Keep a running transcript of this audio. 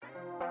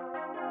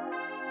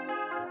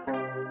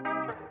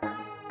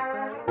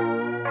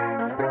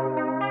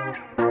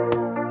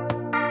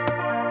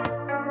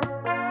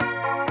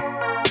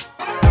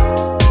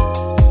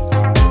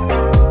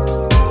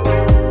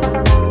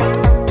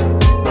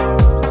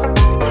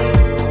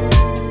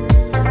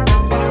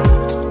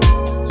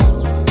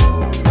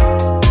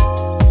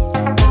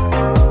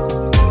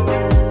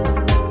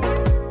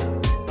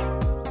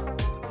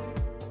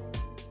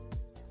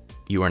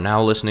are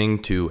now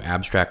listening to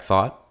Abstract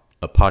Thought,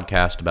 a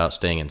podcast about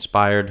staying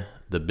inspired,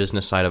 the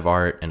business side of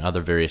art, and other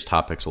various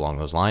topics along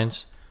those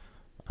lines.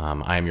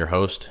 I am your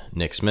host,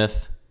 Nick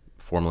Smith,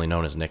 formerly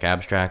known as Nick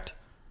Abstract.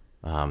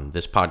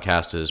 This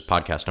podcast is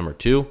podcast number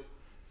 2.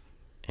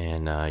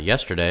 And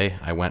yesterday,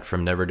 I went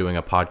from never doing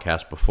a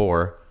podcast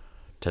before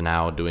to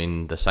now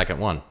doing the second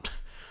one,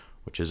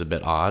 which is a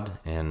bit odd.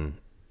 And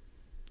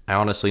I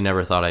honestly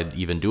never thought I'd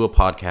even do a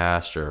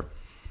podcast or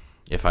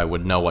if I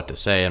would know what to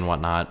say and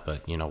whatnot.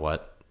 But you know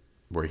what?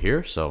 We're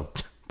here. So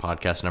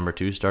podcast number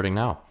 2 starting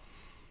now.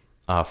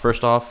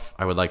 First off,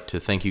 I would like to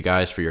thank you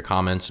guys for your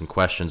comments and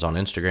questions on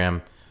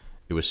Instagram.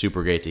 It was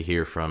super great to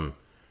hear from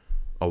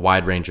a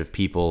wide range of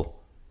people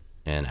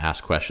and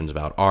ask questions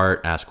about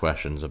art, ask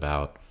questions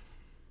about,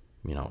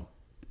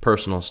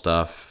 personal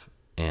stuff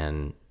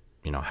and,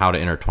 how to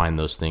intertwine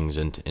those things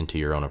into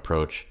your own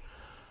approach.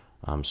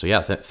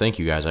 Thank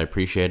you guys. I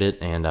appreciate it.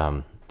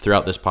 And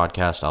throughout this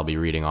podcast, I'll be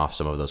reading off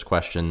some of those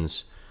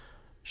questions,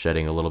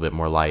 shedding a little bit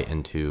more light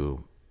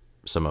into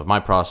some of my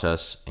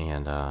process.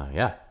 And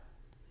let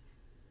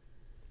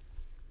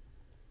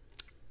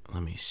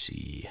me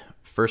see.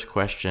 First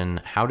question,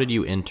 how did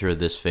you enter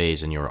this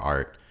phase in your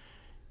art?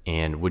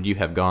 And would you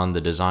have gone the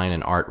design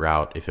and art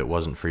route if it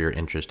wasn't for your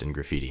interest in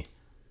graffiti?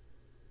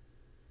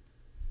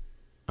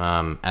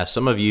 As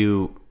some of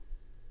you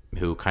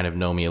who kind of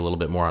know me a little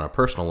bit more on a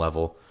personal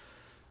level,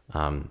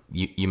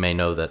 you may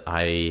know that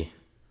I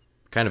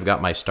kind of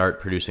got my start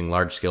producing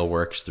large-scale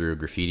works through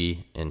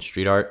graffiti and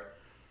street art.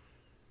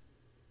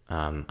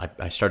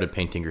 I started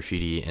painting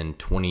graffiti in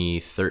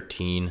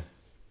 2013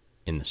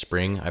 in the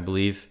spring, I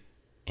believe.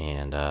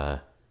 And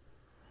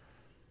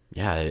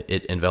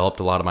it enveloped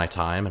a lot of my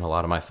time and a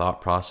lot of my thought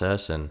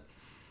process. And,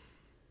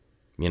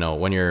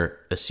 when you're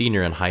a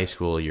senior in high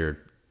school, you're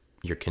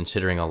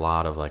considering a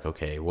lot of like,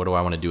 okay, what do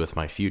I want to do with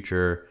my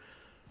future?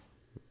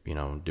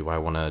 Do I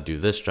want to do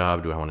this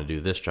job? Do I want to do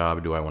this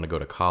job? Do I want to go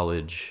to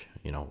college?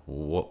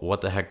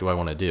 What the heck do I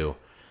want to do?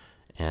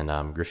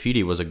 And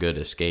graffiti was a good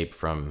escape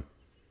from,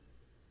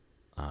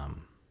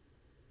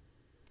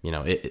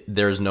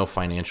 there's no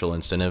financial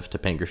incentive to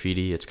paint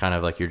graffiti. It's kind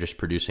of like you're just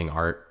producing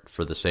art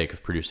for the sake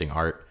of producing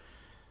art.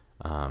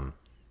 And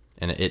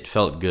it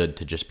felt good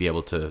to just be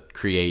able to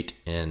create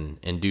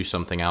and do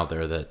something out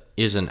there that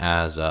isn't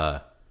as,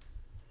 as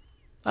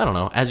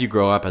you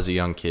grow up as a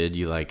young kid,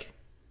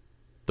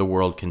 the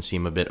world can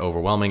seem a bit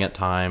overwhelming at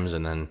times.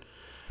 And then,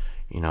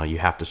 you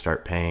have to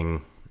start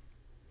paying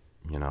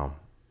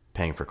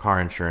for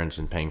car insurance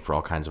and paying for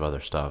all kinds of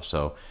other stuff.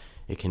 So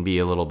it can be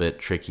a little bit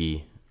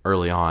tricky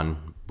early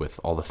on with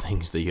all the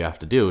things that you have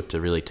to do to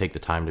really take the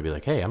time to be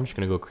like, hey, I'm just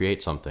going to go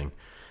create something.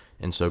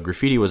 And so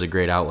graffiti was a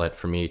great outlet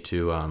for me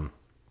to,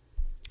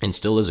 and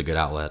still is a good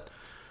outlet,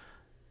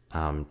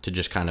 to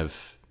just kind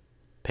of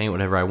paint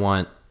whatever I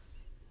want,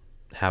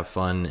 have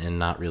fun, and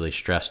not really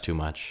stress too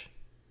much.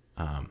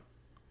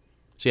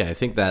 I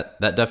think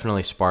that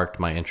definitely sparked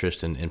my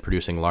interest in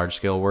producing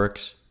large-scale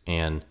works.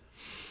 And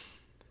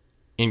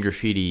in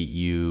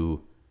graffiti,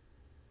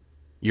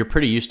 you're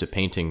pretty used to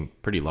painting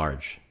pretty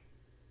large.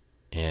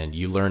 And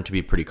you learn to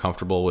be pretty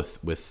comfortable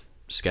with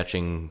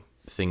sketching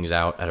things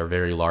out at a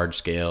very large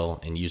scale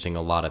and using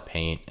a lot of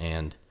paint.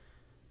 And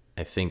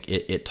I think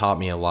it taught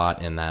me a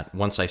lot in that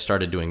once I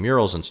started doing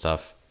murals and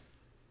stuff,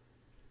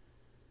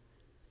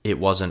 it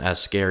wasn't as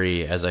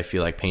scary as I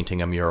feel like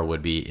painting a mural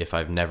would be if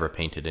I've never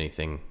painted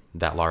anything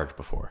that large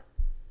before.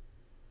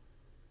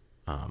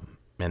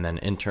 And then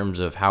in terms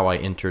of how I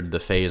entered the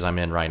phase I'm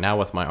in right now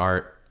with my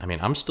art,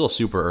 I'm still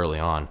super early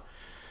on.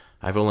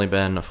 I've only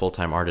been a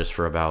full-time artist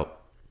for about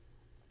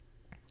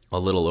a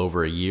little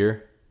over a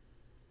year.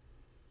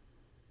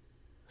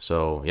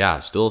 So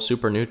still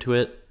super new to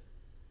it.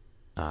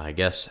 I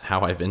guess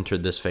how I've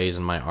entered this phase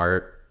in my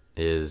art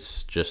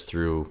is just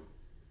through,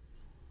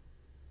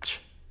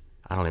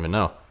 I don't even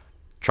know,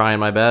 trying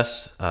my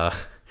best,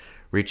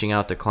 reaching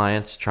out to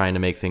clients, trying to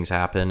make things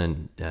happen,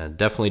 and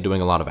definitely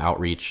doing a lot of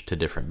outreach to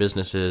different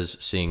businesses,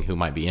 seeing who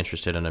might be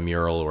interested in a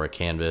mural or a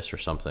canvas or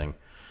something.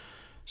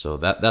 So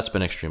that's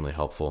been extremely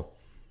helpful.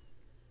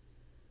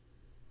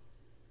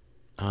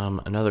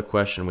 Another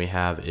question we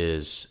have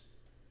is,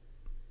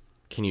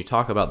 can you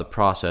talk about the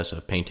process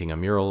of painting a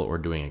mural or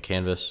doing a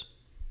canvas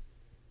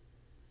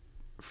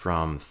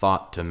from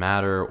thought to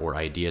matter or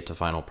idea to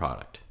final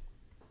product?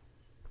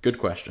 Good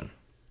question.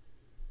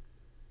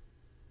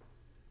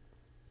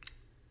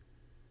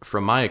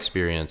 From my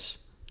experience,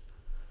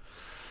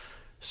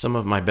 some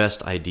of my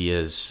best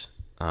ideas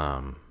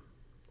tend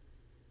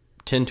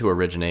to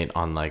originate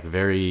on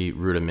very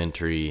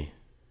rudimentary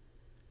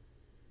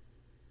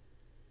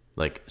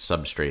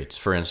substrates.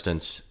 For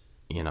instance,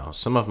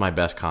 some of my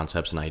best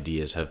concepts and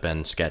ideas have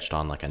been sketched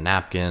on a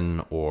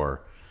napkin,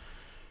 or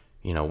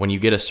when you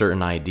get a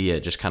certain idea,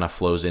 it just kind of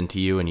flows into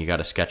you and you got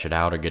to sketch it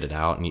out or get it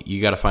out, and you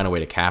got to find a way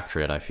to capture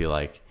it, I feel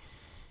like.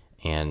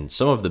 And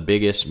some of the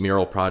biggest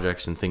mural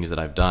projects and things that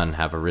I've done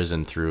have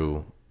arisen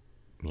through,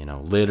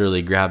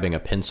 literally grabbing a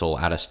pencil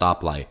at a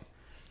stoplight.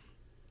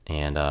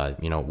 And,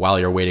 while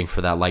you're waiting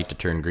for that light to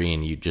turn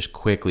green, you just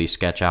quickly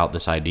sketch out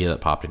this idea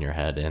that popped in your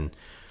head. And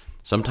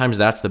sometimes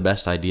that's the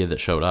best idea that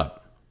showed up.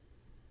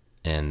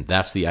 And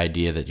that's the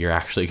idea that you're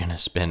actually going to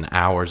spend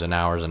hours and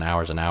hours and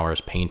hours and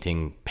hours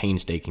painting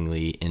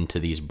painstakingly into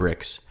these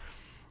bricks.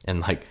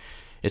 And like,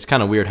 it's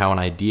kind of weird how an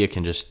idea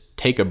can just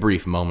take a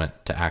brief moment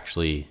to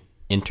actually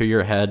enter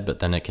your head, but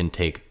then it can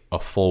take a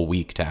full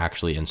week to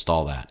actually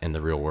install that in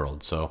the real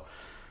world. So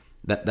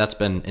that's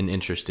been an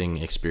interesting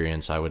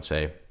experience, I would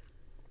say.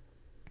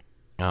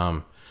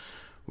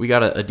 We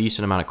got a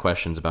decent amount of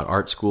questions about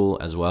art school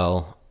as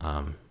well.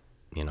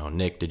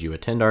 Nick, did you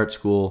attend art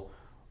school?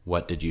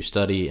 What did you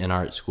study in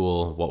art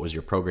school? What was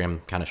your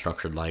program kind of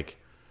structured like?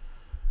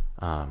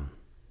 And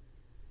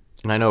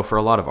I know for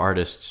a lot of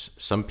artists,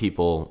 some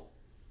people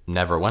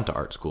never went to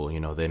art school.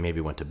 They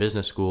maybe went to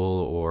business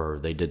school, or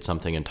they did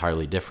something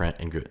entirely different,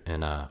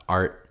 and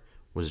art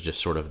was just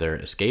sort of their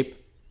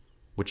escape,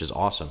 which is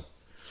awesome.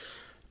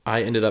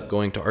 I ended up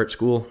going to art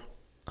school.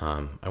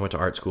 I went to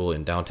art school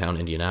in downtown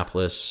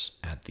Indianapolis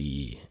at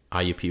the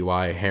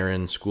IUPUI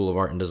Herron School of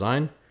Art and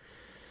Design,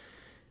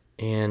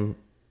 and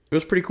it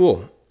was pretty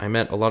cool. I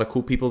met a lot of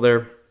cool people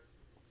there,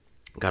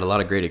 got a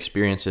lot of great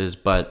experiences,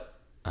 but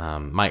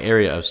my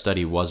area of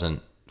study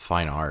wasn't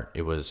fine art.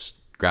 It was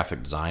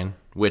graphic design,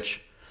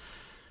 which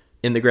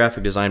in the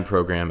graphic design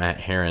program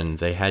at Herron,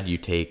 they had you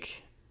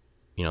take,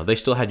 they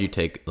still had you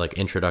take like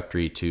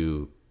introductory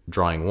to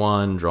drawing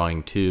 1,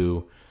 drawing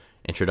 2,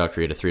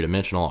 introductory to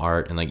 3-dimensional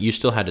art, and like you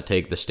still had to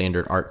take the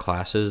standard art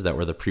classes that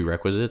were the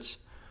prerequisites.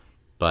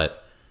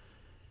 But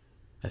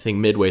I think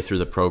midway through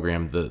the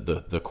program,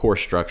 the core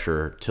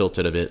structure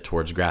tilted a bit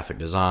towards graphic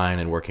design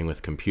and working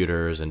with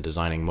computers and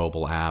designing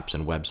mobile apps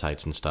and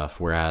websites and stuff.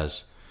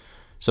 Whereas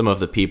some of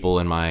the people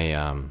in my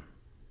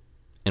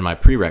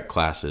prereq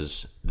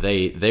classes,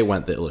 they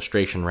went the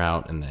illustration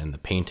route and the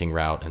painting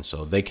route, and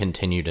so they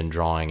continued in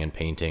drawing and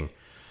painting.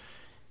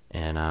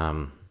 And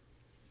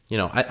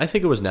I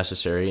think it was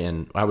necessary,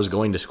 and I was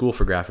going to school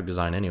for graphic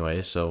design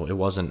anyway, so it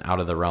wasn't out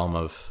of the realm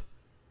of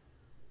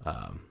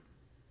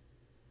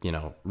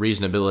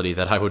reasonability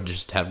that I would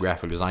just have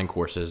graphic design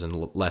courses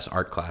and less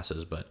art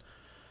classes. But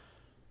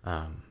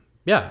I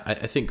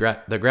think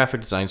the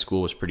graphic design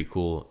school was pretty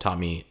cool. It taught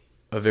me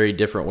a very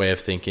different way of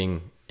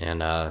thinking,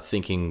 and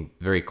thinking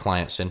very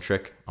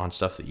client-centric on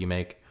stuff that you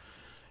make,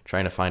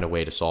 trying to find a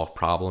way to solve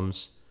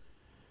problems.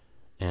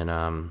 And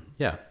a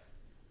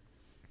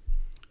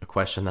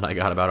question that I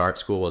got about art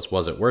school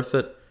was it worth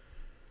it?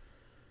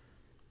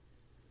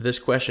 This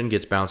question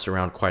gets bounced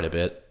around quite a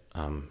bit.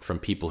 From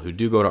people who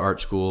do go to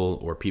art school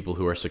or people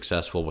who are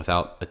successful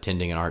without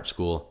attending an art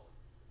school.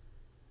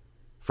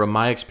 From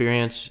my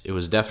experience, it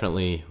was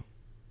definitely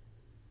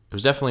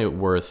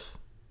worth.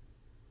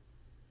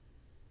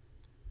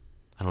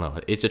 I don't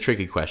know. It's a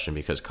tricky question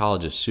because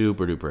college is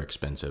super duper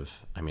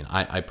expensive. I mean,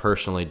 I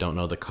personally don't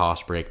know the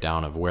cost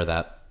breakdown of where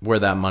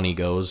that money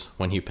goes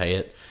when you pay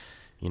it.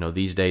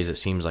 These days it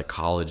seems like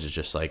college is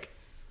just like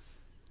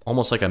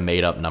almost like a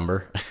made up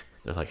number.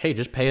 They're like, hey,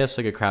 just pay us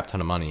like a crap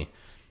ton of money,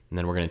 and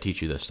then we're going to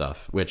teach you this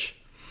stuff, which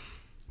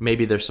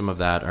maybe there's some of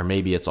that, or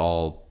maybe it's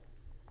all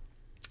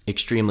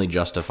extremely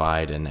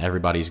justified and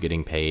everybody's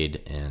getting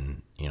paid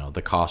and,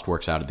 the cost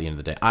works out at the end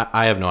of the day.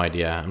 I have no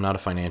idea. I'm not a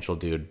financial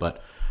dude,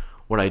 but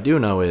what I do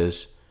know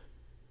is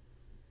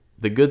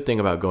the good thing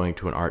about going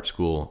to an art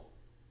school,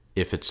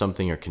 if it's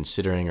something you're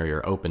considering or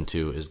you're open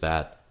to, is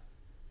that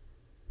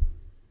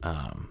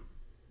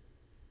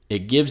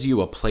it gives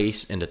you a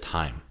place and a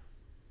time.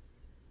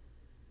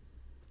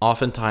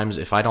 Oftentimes,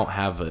 if I don't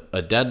have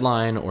a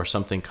deadline or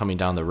something coming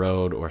down the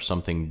road or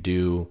something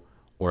due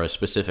or a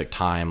specific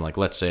time, like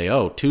let's say,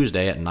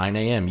 Tuesday at 9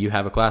 a.m., you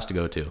have a class to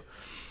go to.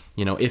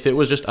 If it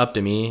was just up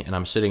to me and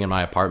I'm sitting in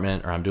my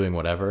apartment or I'm doing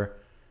whatever,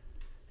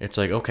 it's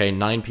like, okay,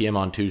 9 p.m.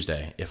 on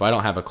Tuesday. If I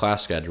don't have a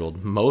class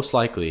scheduled, most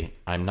likely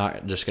I'm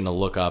not just going to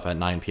look up at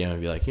 9 p.m. and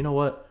be like, you know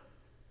what?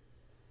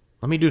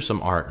 Let me do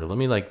some art, or let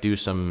me do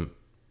some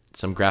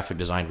graphic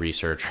design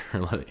research.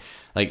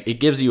 It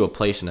gives you a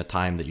place and a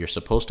time that you're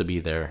supposed to be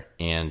there,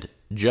 and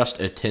just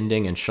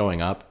attending and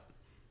showing up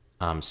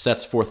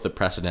sets forth the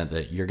precedent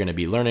that you're going to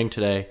be learning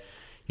today,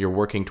 you're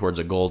working towards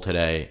a goal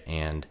today,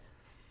 and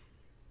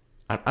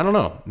I don't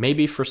know,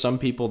 maybe for some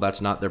people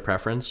that's not their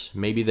preference.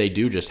 Maybe they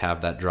do just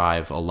have that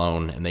drive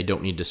alone and they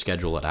don't need to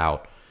schedule it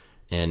out.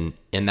 And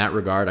in that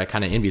regard, I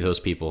kind of envy those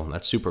people.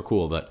 That's super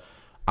cool, but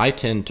I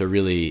tend to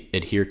really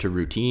adhere to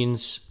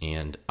routines,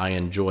 and I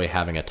enjoy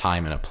having a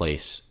time and a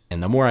place.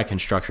 And the more I can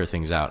structure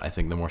things out, I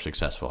think the more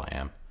successful I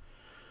am.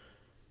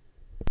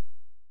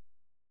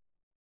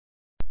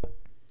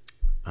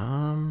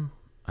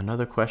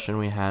 Another question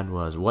we had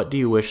was, what do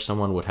you wish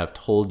someone would have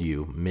told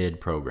you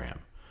mid-program?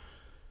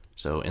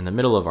 So in the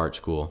middle of art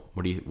school,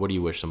 what do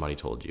you wish somebody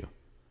told you?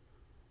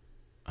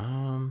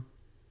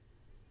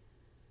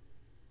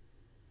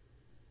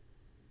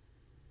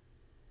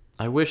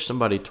 I wish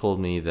somebody told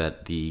me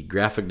that the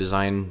graphic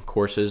design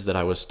courses that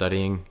I was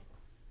studying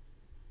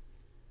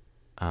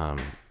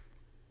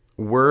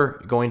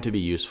were going to be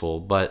useful,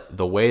 but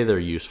the way they're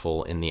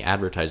useful in the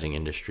advertising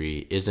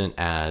industry isn't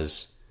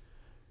as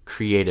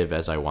creative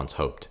as I once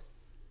hoped.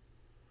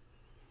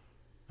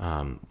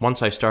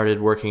 Once I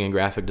started working in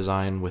graphic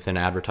design within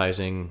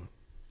advertising,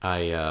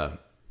 it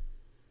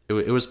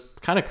was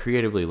kind of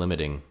creatively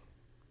limiting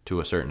to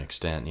a certain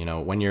extent. You know,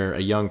 when you're a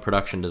young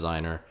production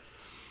designer,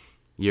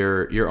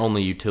 your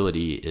only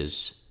utility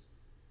is,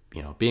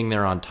 you know, being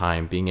there on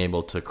time, being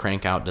able to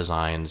crank out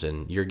designs,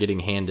 and you're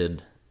getting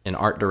handed an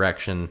art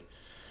direction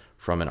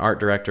from an art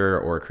director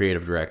or a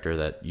creative director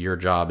that your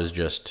job is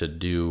just to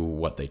do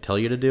what they tell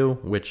you to do,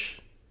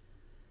 which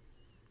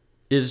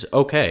is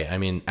okay. I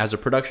mean, as a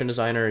production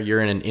designer,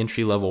 you're in an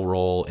entry-level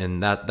role,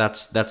 and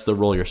that's the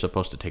role you're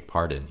supposed to take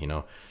part in, you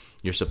know.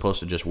 You're supposed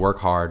to just work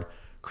hard,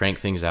 crank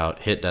things out,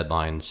 hit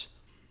deadlines,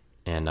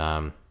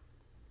 and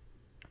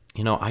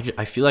you know,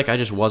 I feel like I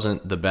just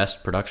wasn't the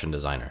best production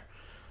designer.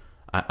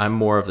 I'm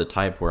more of the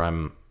type where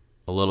I'm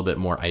a little bit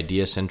more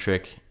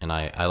idea-centric, and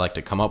I like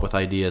to come up with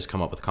ideas,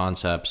 come up with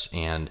concepts,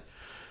 and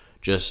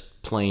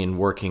just plain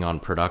working on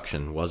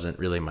production wasn't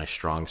really my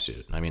strong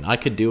suit. I mean, I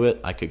could do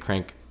it. I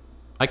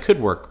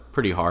could work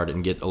pretty hard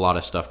and get a lot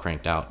of stuff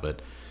cranked out,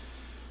 but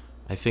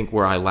I think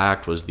where I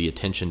lacked was the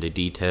attention to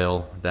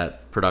detail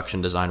that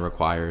production design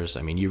requires.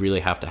 I mean, you really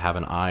have to have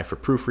an eye for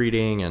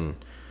proofreading and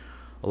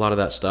a lot of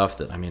that stuff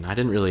that, I mean, I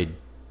didn't really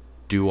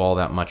do all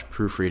that much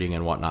proofreading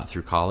and whatnot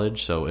through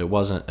college, so it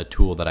wasn't a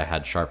tool that I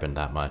had sharpened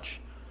that much.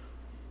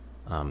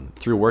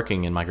 Through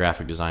working in my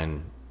graphic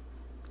design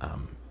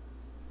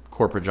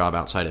corporate job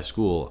outside of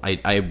school,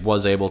 I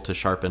was able to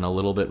sharpen a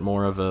little bit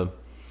more of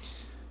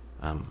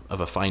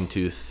a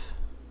fine-tooth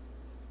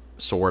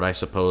sword, I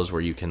suppose,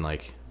 where you can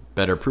like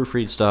better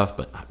proofread stuff.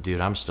 But dude,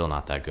 I'm still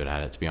not that good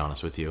at it, to be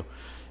honest with you.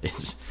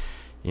 It's,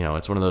 you know,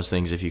 it's one of those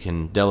things, if you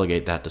can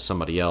delegate that to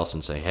somebody else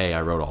and say, hey,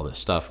 I wrote all this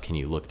stuff, can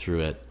you look through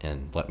it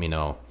and let me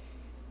know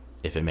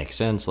if it makes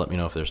sense, let me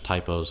know if there's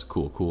typos,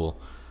 cool.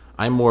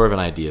 I'm more of an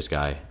ideas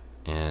guy,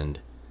 and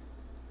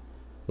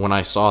when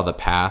I saw the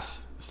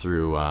path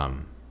through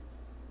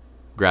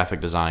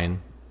graphic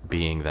design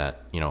being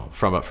that, you know,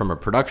 from a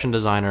production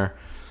designer,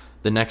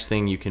 the next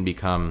thing you can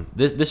become,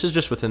 this is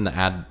just within the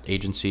ad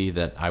agency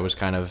that I was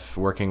kind of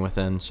working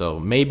within, so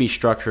maybe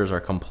structures are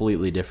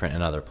completely different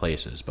in other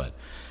places, but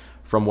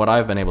from what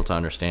I've been able to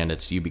understand,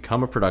 it's you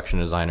become a production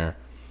designer,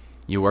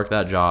 you work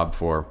that job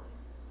for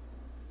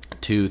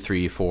 2,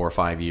 3, 4,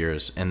 5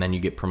 years, and then you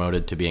get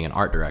promoted to being an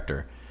art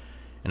director.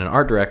 And an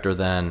art director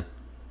then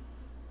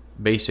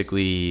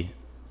basically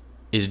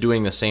is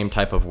doing the same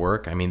type of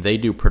work. I mean, they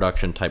do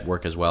production type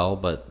work as well,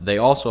 but they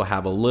also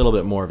have a little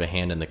bit more of a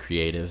hand in the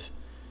creative,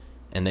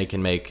 and they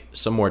can make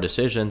some more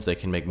decisions, they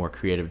can make more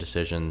creative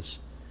decisions.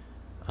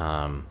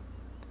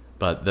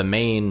 But the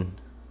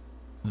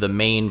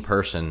main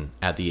person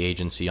at the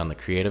agency on the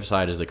creative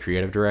side is the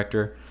creative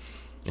director.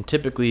 And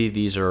typically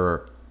these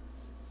are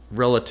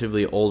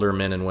relatively older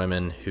men and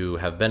women who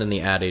have been in the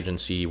ad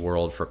agency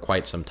world for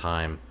quite some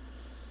time.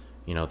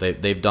 You know,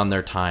 they've done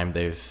their time,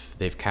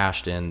 they've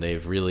cashed in,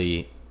 they've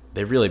really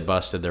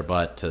busted their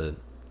butt to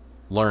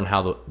learn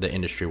how the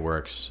industry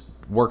works,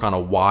 work on a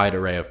wide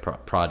array of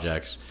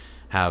projects,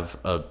 have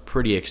a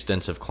pretty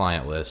extensive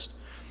client list,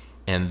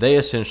 and they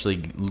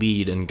essentially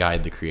lead and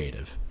guide the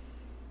creative,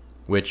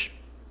 which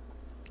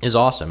is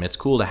awesome. It's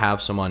cool to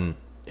have someone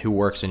who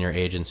works in your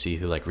agency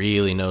who like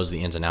really knows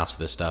the ins and outs of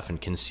this stuff and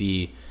can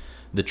see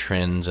the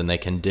trends, and they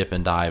can dip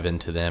and dive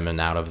into them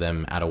and out of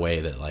them at a way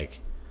that, like,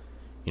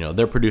 you know,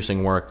 they're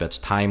producing work that's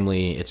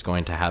timely, it's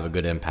going to have a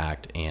good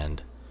impact,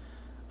 and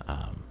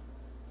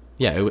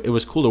it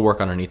was cool to work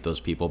underneath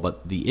those people.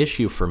 But the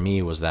issue for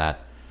me was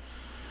that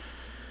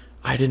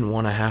I didn't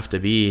want to have to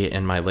be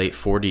in my late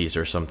 40s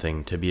or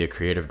something to be a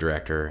creative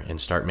director and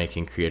start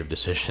making creative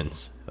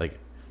decisions. Like,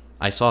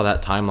 I saw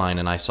that timeline,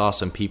 and I saw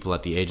some people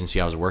at the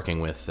agency I was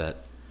working with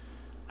that,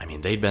 I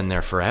mean, they'd been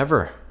there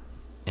forever,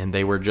 and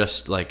they were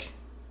just like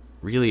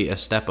really a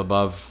step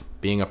above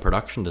being a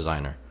production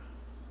designer.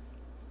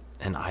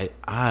 And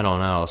I don't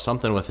know,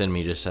 something within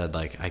me just said,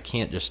 like, I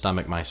can't just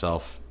stomach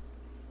myself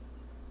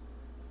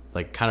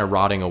like kind of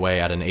rotting away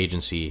at an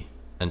agency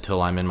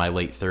until I'm in my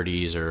late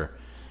 30s or,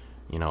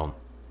 you know,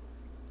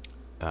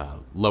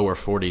 lower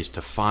 40s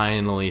to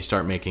finally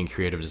start making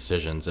creative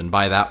decisions. And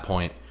by that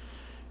point,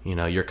 you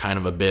know, you're kind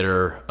of a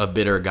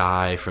bitter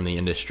guy from the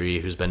industry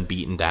who's been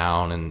beaten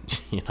down,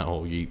 and you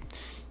know, you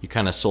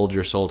kind of sold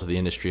your soul to the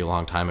industry a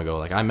long time ago.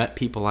 Like, I met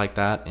people like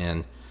that,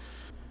 and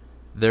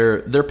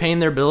they're paying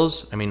their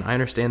bills. I mean, I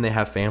understand they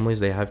have families,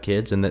 they have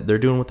kids, and that they're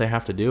doing what they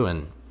have to do.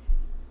 And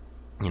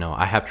you know,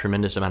 I have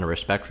tremendous amount of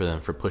respect for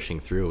them for pushing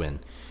through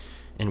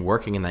and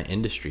working in that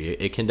industry.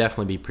 It can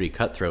definitely be pretty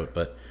cutthroat,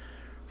 but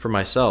for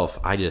myself,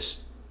 I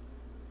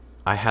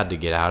had to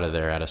get out of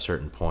there at a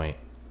certain point,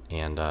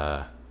 and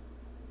I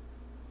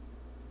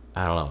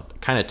don't know,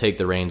 kind of take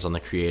the reins on the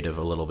creative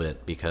a little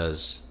bit,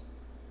 because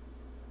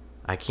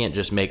I can't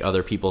just make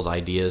other people's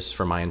ideas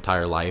for my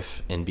entire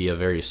life and be a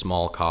very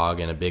small cog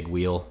in a big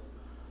wheel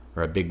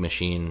or a big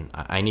machine.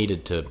 I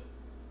needed to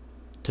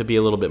be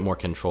a little bit more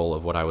control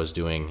of what I was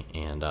doing.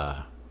 And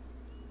I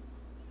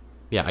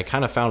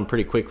kind of found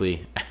pretty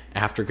quickly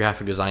after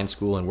graphic design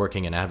school and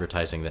working in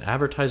advertising that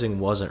advertising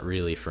wasn't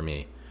really for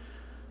me.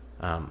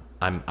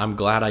 I'm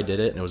glad I did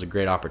it, and it was a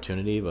great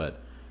opportunity, but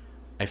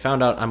I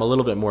found out I'm a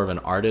little bit more of an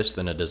artist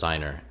than a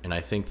designer, and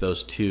I think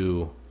those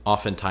two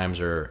oftentimes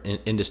are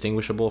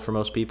indistinguishable for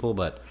most people,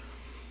 but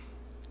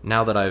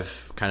now that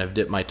I've kind of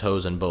dipped my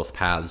toes in both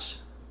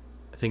paths,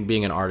 I think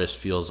being an artist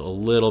feels a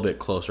little bit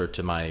closer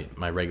to my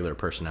regular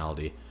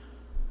personality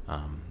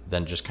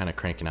than just kind of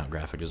cranking out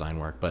graphic design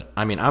work. But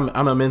I mean,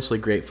 I'm immensely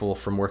grateful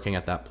from working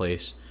at that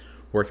place,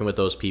 working with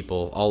those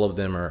people. All of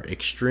them are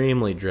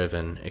extremely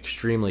driven,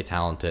 extremely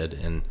talented,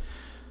 and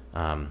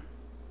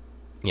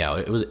yeah,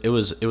 it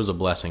was a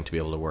blessing to be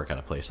able to work at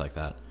a place like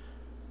that.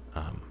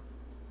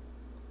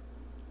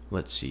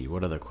 Let's see,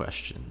 what other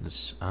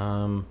questions?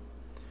 One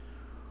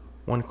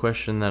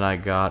question that I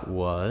got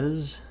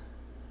was,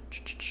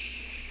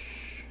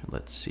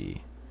 let's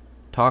see,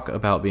 talk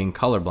about being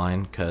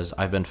colorblind, because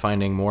I've been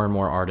finding more and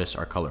more artists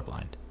are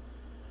colorblind.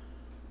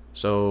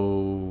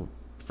 So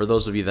for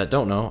those of you that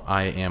don't know,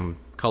 I am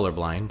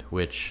colorblind,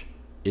 which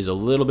is a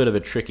little bit of a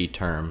tricky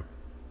term.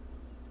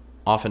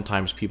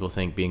 Oftentimes people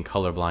think being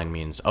colorblind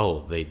means,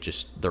 oh,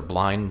 they're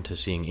blind to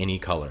seeing any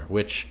color,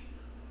 which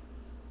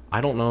I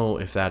don't know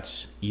if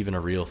that's even a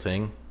real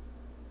thing.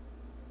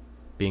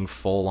 Being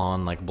full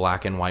on like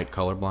black and white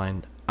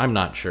colorblind, I'm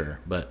not sure,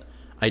 but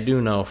I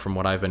do know from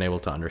what I've been able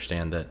to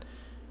understand that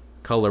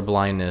color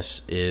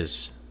blindness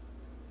is,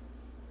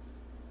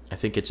 I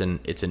think it's an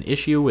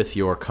issue with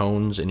your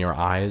cones in your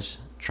eyes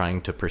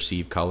trying to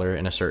perceive color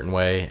in a certain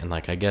way, and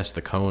like I guess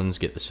the cones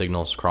get the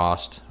signals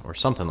crossed or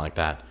something like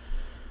that.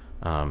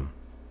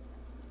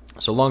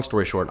 So long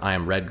story short, I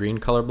am red-green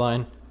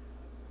colorblind,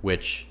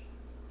 which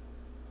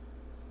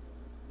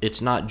it's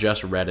not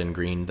just red and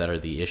green that are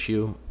the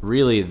issue.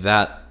 Really,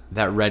 that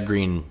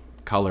red-green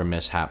color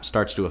mishap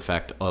starts to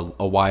affect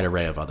a wide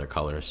array of other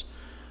colors.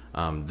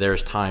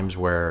 There's times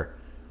where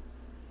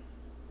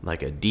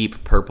like a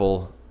deep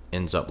purple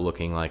ends up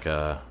looking like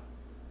a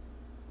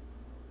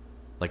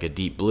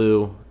deep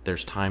blue.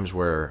 There's times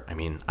where, I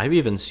mean, I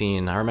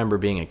remember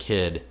being a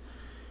kid,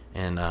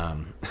 and I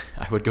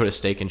would go to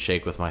Steak and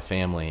Shake with my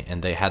family,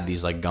 and they had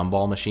these like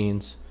gumball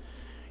machines.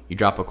 You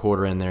drop a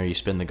quarter in there, you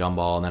spin the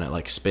gumball, and then it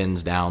like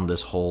spins down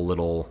this whole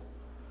little,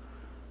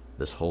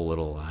 I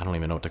don't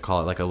even know what to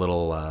call it, like a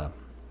little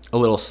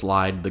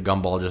slide. The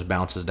gumball just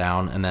bounces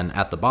down, and then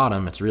at the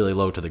bottom, it's really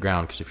low to the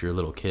ground, because if you're a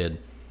little kid,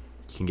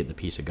 you can get the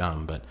piece of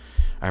gum. But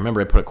I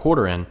remember I put a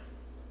quarter in,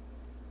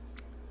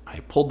 I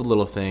pulled the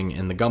little thing,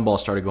 and the gumball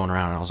started going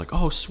around, and I was like,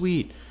 oh,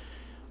 sweet.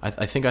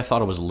 I think I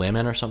thought it was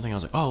lemon or something. I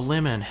was like, oh,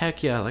 lemon,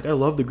 heck yeah, like I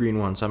love the green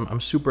ones. I'm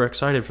super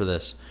excited for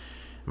this.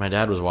 My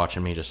dad was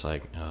watching me just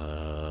like,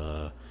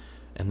 and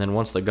then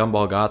once the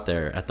gumball got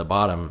there at the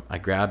bottom, I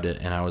grabbed it,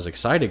 and I was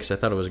excited because I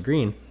thought it was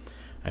green.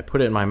 I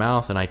put it in my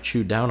mouth, and I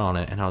chewed down on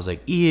it, and I was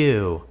like,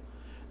 ew,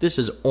 this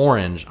is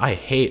orange. I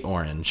hate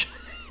orange.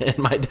 And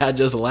my dad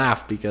just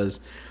laughed because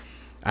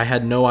I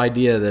had no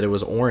idea that it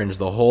was orange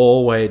the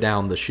whole way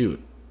down the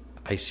chute.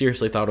 I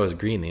seriously thought it was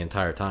green the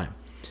entire time.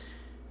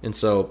 And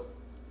so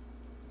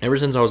ever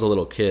since I was a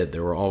little kid,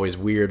 there were always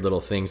weird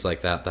little things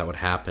like that would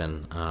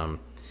happen.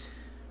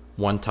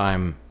 One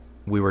time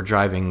we were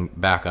driving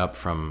back up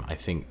from, I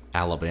think,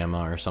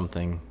 Alabama or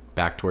something,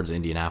 back towards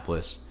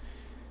Indianapolis,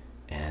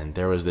 and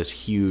there was this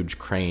huge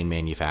crane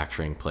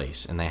manufacturing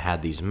place, and they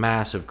had these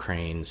massive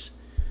cranes,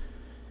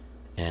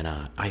 and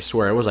I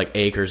swear it was like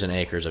acres and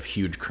acres of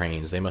huge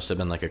cranes. They must have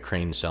been like a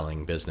crane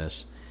selling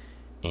business,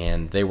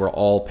 and they were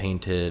all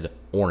painted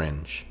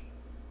orange,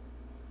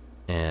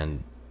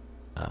 and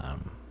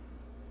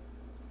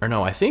or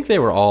no, I think they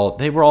were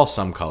all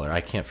some color.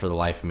 I can't for the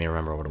life of me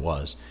remember what it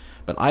was.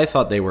 But I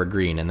thought they were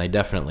green, and they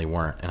definitely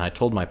weren't. And I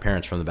told my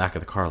parents from the back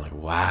of the car, like,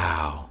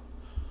 wow,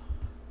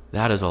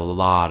 that is a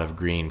lot of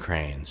green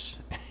cranes.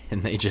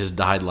 And they just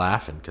died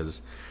laughing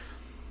because,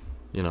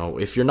 you know,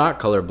 if you're not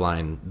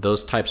colorblind,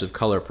 those types of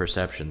color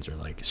perceptions are,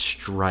 like,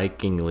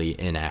 strikingly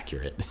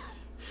inaccurate.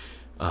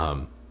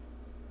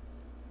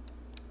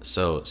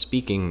 So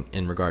speaking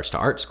in regards to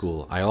art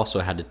school, I also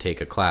had to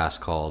take a class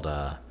called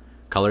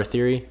color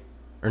theory.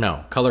 Or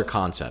no, color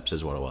concepts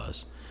is what it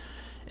was.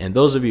 And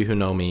those of you who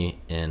know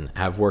me and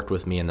have worked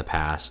with me in the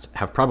past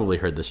have probably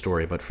heard the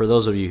story, but for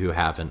those of you who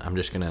haven't, I'm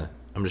just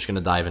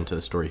gonna dive into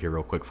the story here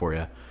real quick for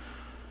you.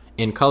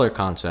 In color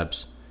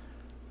concepts,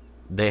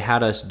 they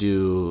had us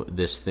do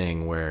this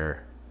thing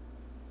where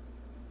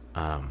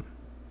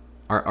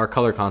our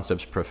color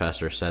concepts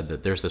professor said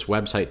that there's this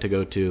website to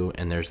go to,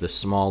 and there's this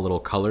small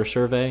little color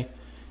survey,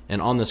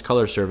 and on this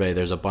color survey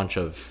there's a bunch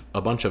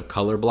of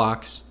color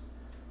blocks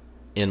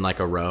in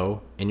like a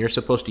row, and you're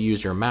supposed to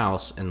use your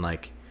mouse and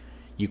like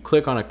you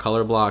click on a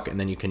color block, and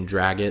then you can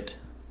drag it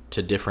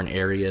to different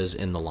areas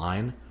in the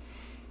line.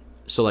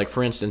 So like,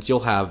 for instance,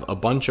 you'll have a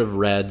bunch of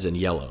reds and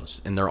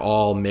yellows, and they're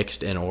all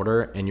mixed in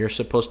order, and you're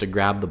supposed to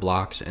grab the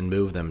blocks and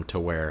move them to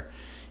where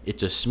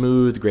it's a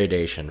smooth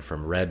gradation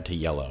from red to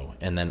yellow.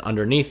 And then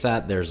underneath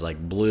that, there's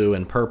like blue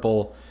and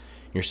purple.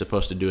 You're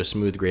supposed to do a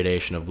smooth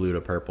gradation of blue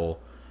to purple.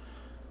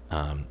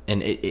 And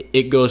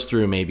it goes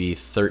through maybe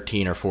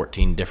 13 or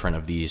 14 different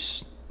of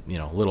these, you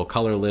know, little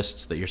color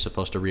lists that you're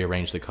supposed to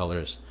rearrange the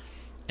colors.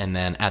 And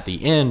then at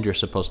the end, you're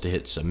supposed to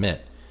hit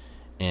submit.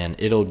 And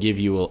it'll give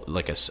you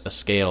like a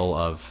scale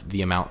of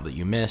the amount that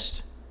you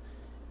missed.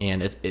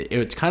 And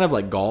it's kind of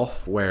like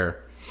golf,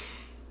 where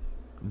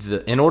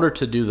in order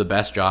to do the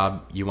best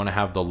job, you want to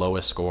have the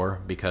lowest score,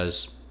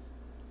 because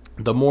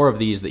the more of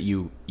these that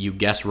you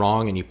guess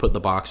wrong and you put the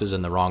boxes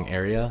in the wrong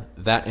area,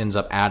 that ends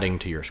up adding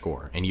to your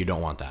score, and you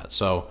don't want that.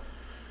 So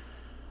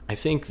I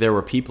think there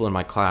were people in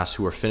my class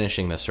who were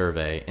finishing the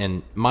survey,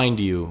 and mind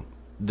you,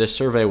 this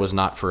survey was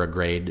not for a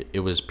grade.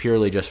 It was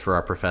purely just for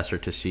our professor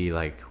to see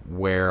like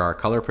where our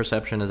color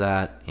perception is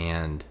at,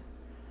 and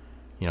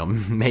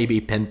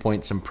maybe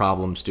pinpoint some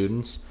problem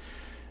students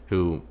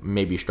who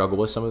maybe struggle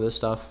with some of this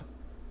stuff.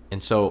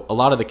 And so a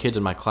lot of the kids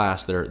in my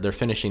class, they're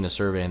finishing the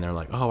survey and they're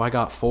like, "Oh, I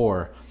got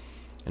 4."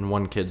 And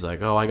one kid's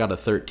like, "Oh, I got a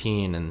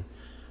 13." And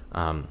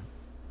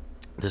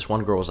this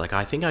one girl was like,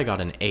 "I think I got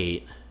an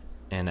 8."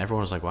 And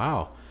everyone was like,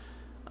 "Wow."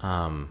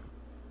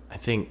 I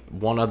think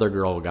one other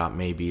girl got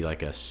maybe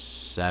like a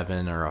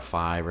 7 or a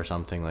 5 or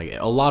something, like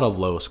a lot of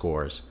low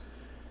scores.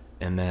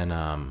 And then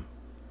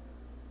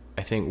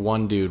I think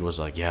one dude was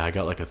like, "Yeah, I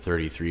got like a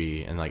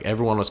 33." And like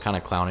everyone was kind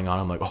of clowning on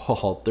him, like,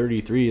 "Oh,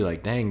 33,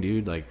 like dang,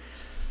 dude, like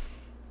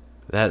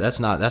that's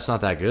not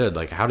that good.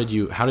 Like how did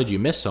you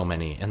miss so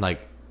many?" And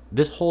like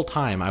this whole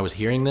time I was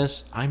hearing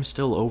this, I'm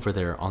still over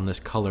there on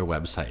this color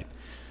website,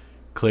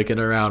 clicking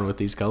around with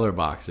these color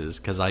boxes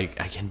because I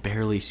can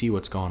barely see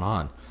what's going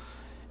on.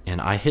 And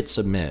I hit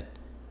submit,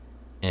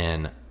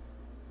 and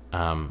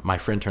my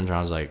friend turns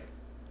around and was like,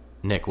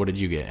 "Nick, what did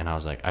you get?" And I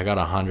was like, "I got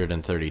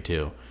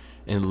 132.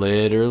 And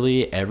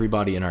literally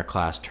everybody in our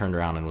class turned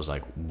around and was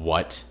like,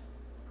 "What?"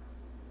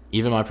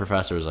 Even my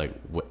professor was like,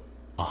 "What?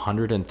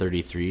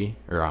 133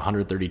 or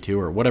 132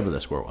 or whatever the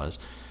score was."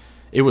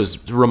 It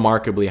was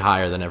remarkably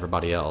higher than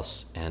everybody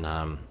else. And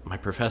my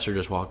professor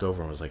just walked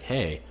over and was like,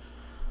 "Hey,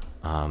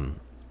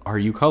 are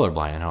you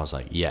colorblind?" And I was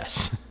like,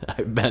 "Yes."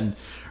 I've been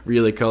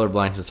really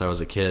colorblind since I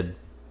was a kid.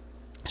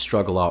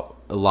 Struggle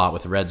a lot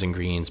with reds and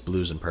greens,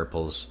 blues and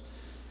purples,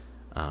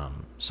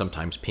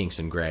 sometimes pinks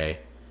and gray.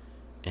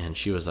 And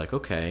she was like,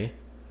 "Okay,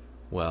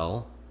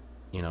 well,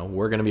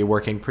 we're going to be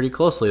working pretty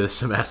closely this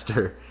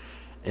semester."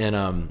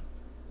 And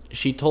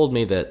she told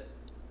me that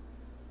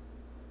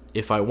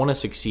if I want to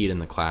succeed in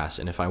the class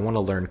and if I want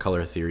to learn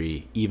color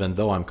theory, even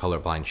though I'm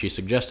colorblind, she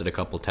suggested a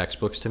couple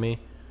textbooks to me.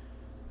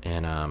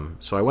 And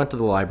so I went to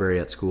the library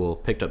at school,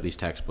 picked up these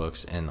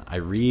textbooks, and I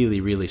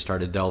really, really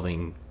started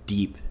delving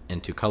deep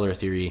into color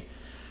theory,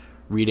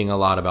 reading a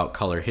lot about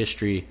color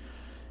history,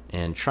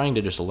 and trying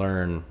to just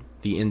learn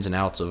the ins and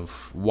outs of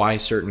why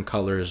certain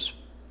colors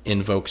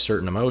invoke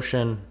certain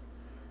emotion,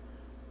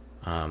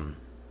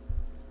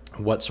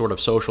 what sort of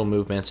social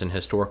movements and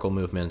historical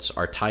movements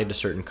are tied to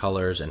certain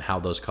colors, and how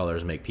those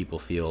colors make people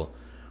feel,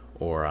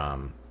 or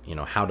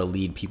how to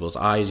lead people's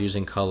eyes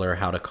using color,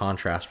 how to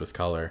contrast with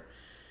color.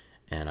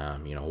 And,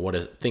 what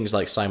is things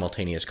like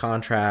simultaneous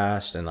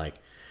contrast, and like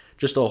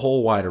just a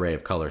whole wide array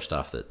of color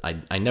stuff that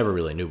I never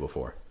really knew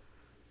before.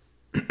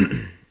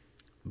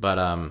 But,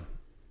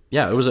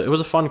 yeah, it was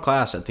a fun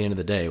class at the end of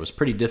the day. It was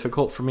pretty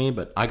difficult for me,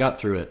 but I got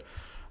through it.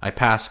 I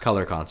passed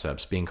color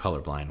concepts being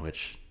colorblind,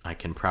 which I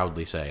can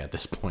proudly say at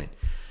this point.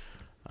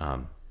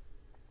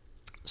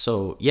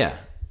 So yeah,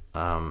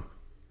 let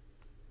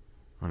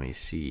me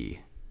see.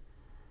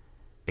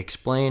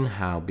 Explain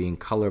how being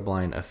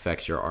colorblind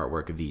affects your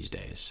artwork these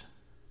days.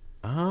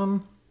 I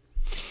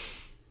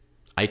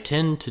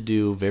tend to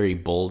do very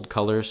bold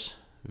colors,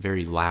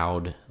 very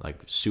loud,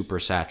 like super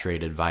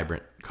saturated,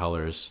 vibrant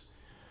colors.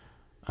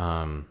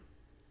 Ever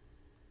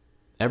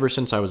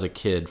since I was a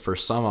kid, for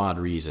some odd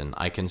reason,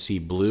 I can see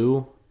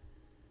blue.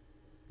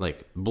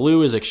 Like,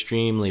 blue is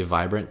extremely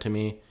vibrant to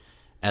me,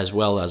 as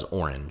well as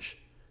orange.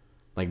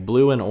 Like,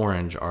 blue and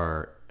orange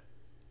are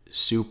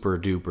super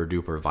duper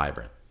duper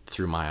vibrant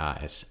through my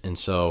eyes. And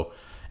so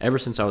ever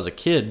since I was a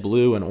kid,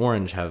 blue and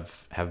orange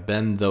have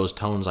been those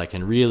tones I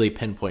can really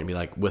pinpoint and be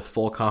like, with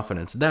full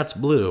confidence, that's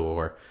blue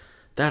or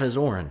that is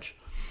orange.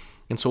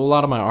 And so a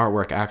lot of my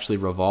artwork actually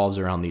revolves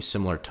around these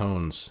similar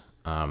tones,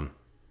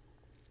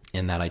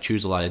 in that I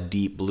choose a lot of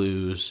deep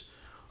blues,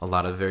 a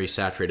lot of very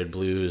saturated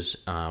blues.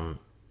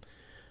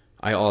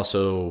 I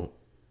also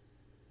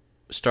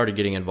started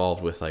getting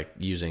involved with like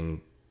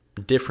using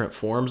different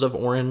forms of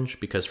orange,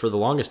 because for the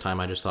longest time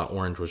I just thought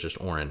orange was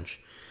just orange.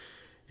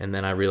 And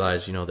then I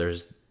realized,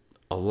 there's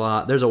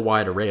a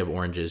wide array of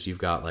oranges. You've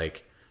got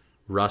like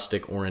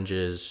rustic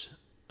oranges,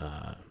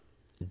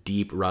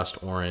 deep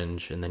rust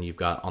orange, and then you've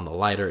got on the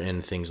lighter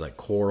end things like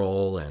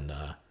coral, and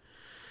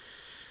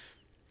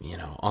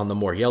on the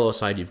more yellow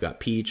side you've got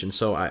peach. And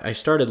so I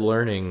started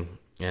learning,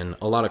 and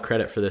a lot of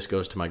credit for this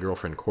goes to my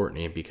girlfriend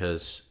Courtney,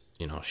 because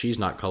she's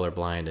not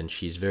colorblind, and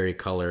she's very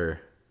color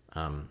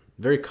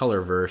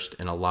versed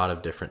in a lot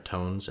of different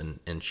tones,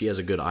 and she has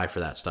a good eye for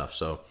that stuff.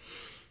 So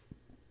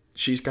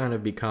she's kind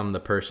of become the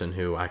person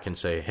who I can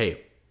say,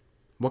 "Hey,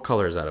 what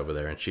color is that over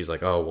there?" And she's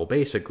like, "Oh, well,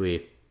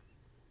 basically,"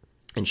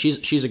 and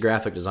she's a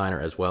graphic designer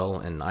as well,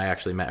 and I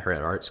actually met her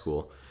at art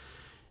school.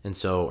 And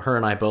so her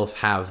and I both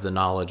have the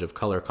knowledge of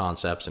color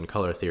concepts and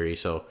color theory.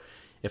 So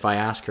if I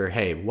ask her,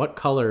 hey, what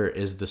color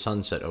is the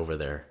sunset over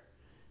there?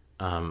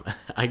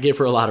 I give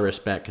her a lot of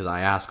respect because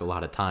I ask a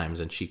lot of times,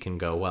 and she can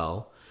go,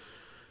 well,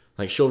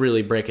 like she'll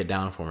really break it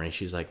down for me.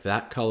 She's like,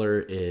 that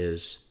color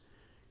is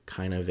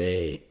kind of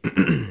a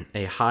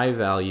a high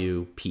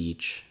value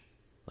peach,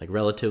 like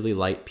relatively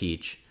light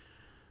peach,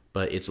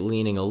 but it's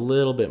leaning a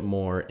little bit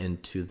more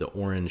into the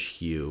orange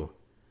hue,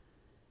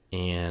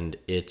 and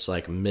it's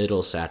like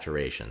middle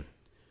saturation.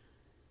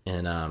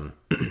 And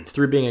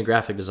through being a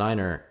graphic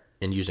designer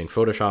and using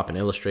Photoshop and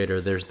Illustrator,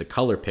 there's the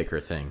color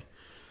picker thing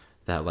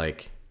that,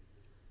 like,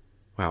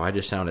 wow, I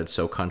just sounded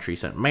so country.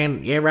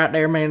 Man, yeah, right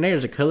there, man,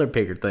 there's a color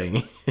picker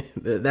thing.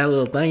 that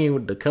little thingy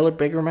with the color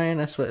picker, man,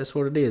 that's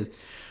what it is.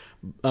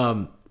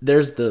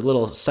 There's the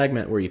little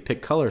segment where you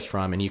pick colors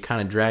from, and you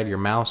kind of drag your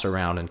mouse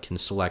around and can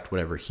select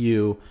whatever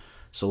hue,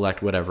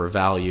 select whatever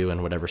value,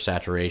 and whatever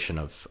saturation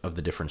of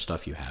the different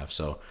stuff you have.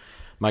 So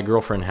my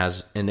girlfriend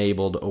has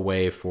enabled a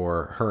way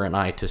for her and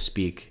I to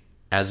speak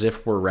as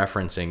if we're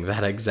referencing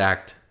that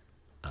exact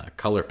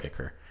color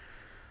picker.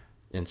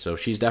 And so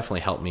she's definitely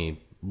helped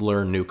me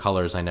learn new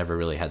colors I never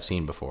really had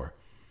seen before.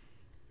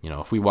 You know,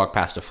 if we walk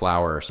past a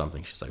flower or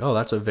something, she's like, oh,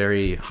 that's a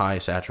very high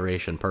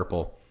saturation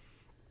purple.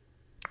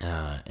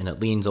 And it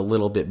leans a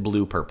little bit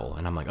blue purple.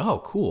 And I'm like, oh,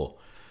 cool.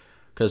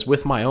 Because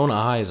with my own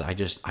eyes,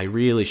 I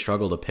really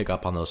struggle to pick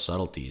up on those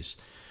subtleties.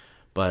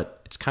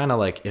 But it's kind of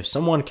like, if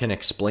someone can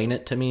explain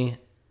it to me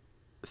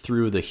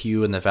through the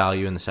hue and the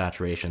value and the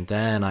saturation,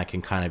 then I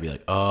can kind of be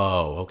like,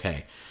 oh,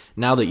 okay.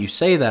 Now that you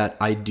say that,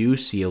 I do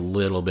see a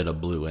little bit of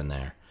blue in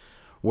there.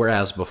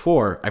 Whereas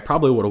before, I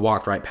probably would have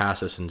walked right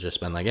past this and just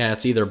been like, yeah,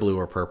 it's either blue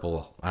or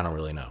purple. I don't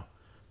really know.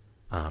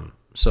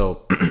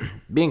 So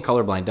being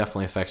colorblind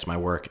definitely affects my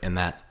work in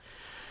that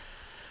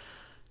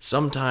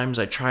sometimes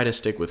I try to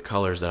stick with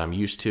colors that I'm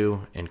used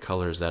to and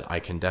colors that I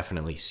can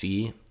definitely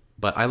see.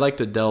 But I like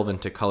to delve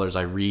into colors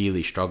I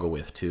really struggle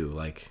with too.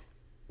 Like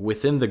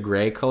within the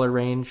gray color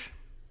range,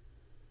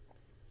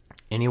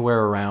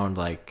 anywhere around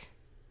like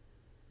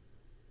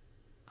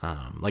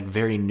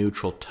very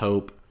neutral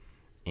taupe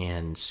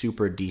and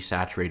super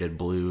desaturated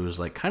blues,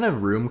 like kind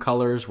of room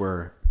colors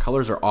where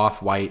colors are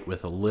off-white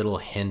with a little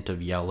hint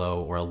of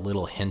yellow or a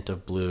little hint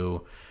of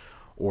blue,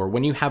 or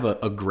when you have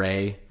a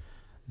gray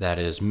that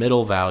is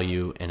middle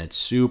value and it's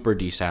super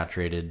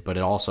desaturated, but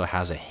it also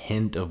has a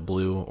hint of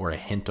blue or a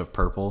hint of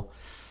purple.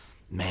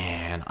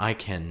 Man, I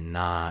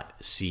cannot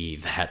see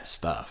that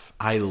stuff.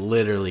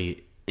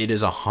 It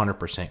is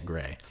 100%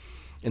 gray.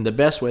 And the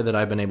best way that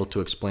I've been able to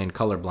explain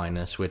color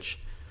blindness, which,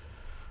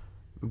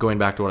 going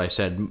back to what I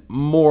said,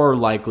 more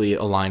likely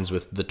aligns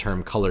with the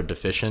term color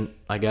deficient,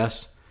 I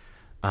guess.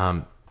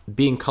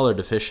 Being color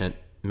deficient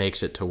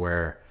makes it to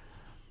where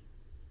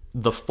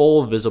the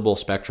full visible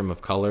spectrum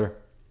of color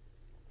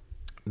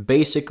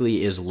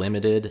basically is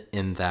limited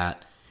in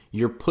that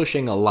you're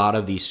pushing a lot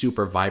of these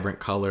super vibrant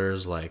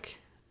colors,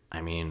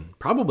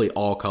 probably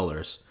all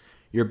colors.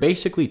 You're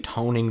basically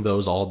toning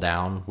those all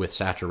down with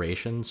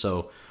saturation.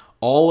 So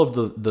all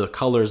of the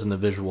colors in the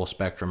visual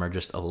spectrum are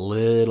just a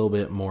little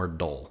bit more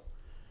dull.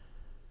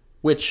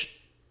 Which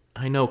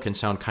I know can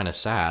sound kind of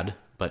sad,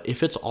 but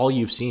if it's all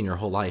you've seen your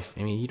whole life,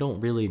 you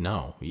don't really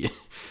know.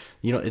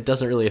 It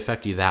doesn't really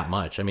affect you that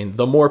much.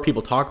 The more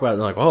people talk about it,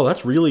 they're like, oh,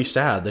 that's really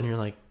sad. Then you're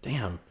like,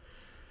 damn,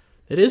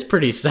 it is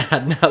pretty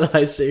sad now that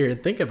I sit here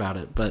and think about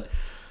it. But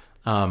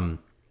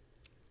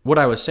what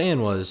I was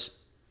saying was,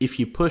 if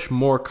you push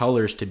more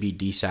colors to be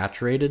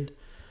desaturated,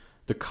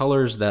 the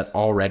colors that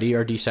already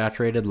are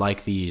desaturated,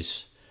 like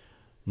these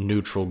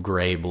neutral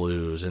gray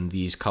blues and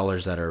these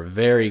colors that are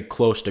very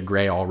close to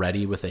gray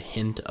already with a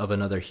hint of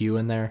another hue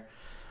in there,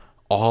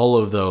 all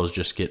of those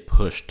just get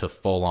pushed to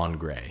full-on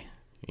gray.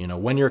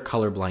 When you're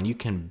colorblind, you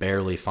can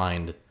barely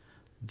find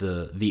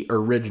the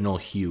original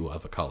hue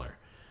of a color.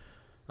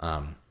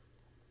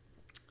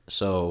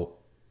 So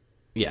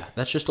yeah,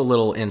 that's just a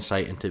little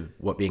insight into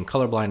what being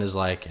colorblind is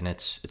like, and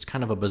it's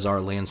kind of a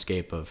bizarre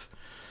landscape of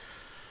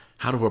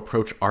how to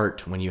approach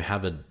art when you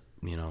have a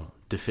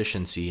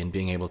deficiency in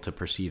being able to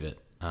perceive it.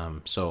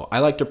 So I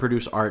like to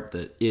produce art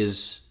that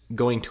is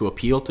going to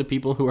appeal to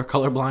people who are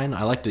colorblind.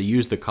 I like to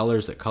use the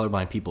colors that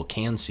colorblind people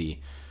can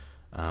see,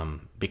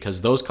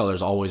 because those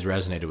colors always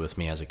resonated with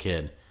me as a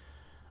kid.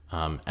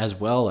 As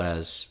well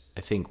as,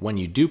 I think when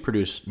you do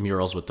produce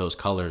murals with those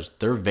colors,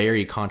 they're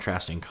very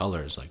contrasting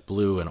colors, like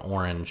blue and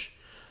orange,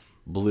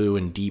 blue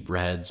and deep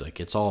reds. Like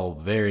it's all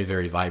very,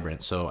 very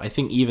vibrant. So I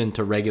think even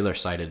to regular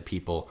sighted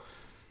people,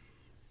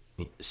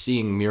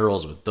 seeing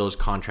murals with those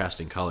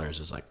contrasting colors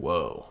is like,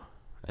 whoa,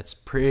 that's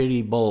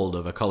pretty bold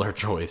of a color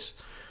choice.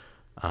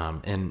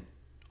 And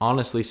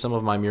honestly, some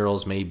of my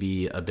murals may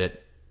be a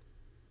bit,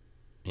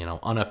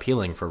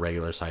 unappealing for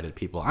regular sighted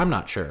people. I'm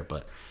not sure,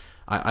 but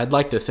I'd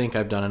like to think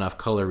I've done enough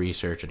color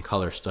research and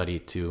color study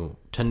to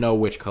know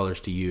which colors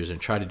to use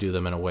and try to do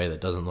them in a way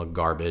that doesn't look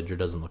garbage or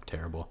doesn't look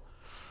terrible.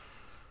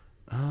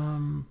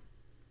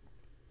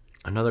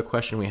 Another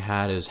question we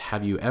had is,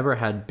 have you ever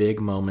had big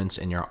moments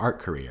in your art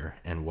career,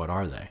 and what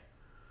are they?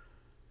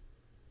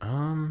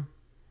 I'm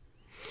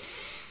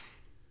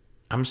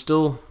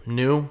still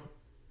new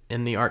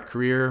in the art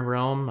career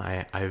realm.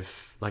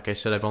 I've, like I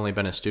said, I've only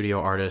been a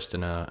studio artist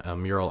and a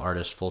mural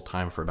artist full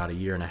time for about a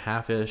year and a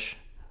half ish.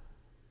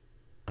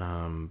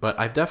 But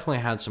I've definitely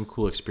had some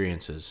cool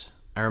experiences.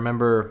 I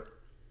remember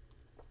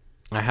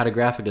I had a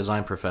graphic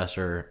design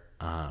professor.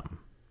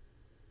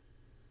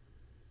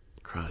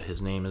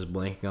 His name is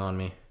blanking on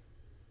me.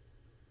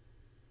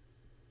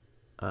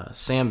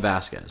 Sam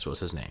Vasquez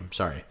was his name.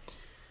 Sorry.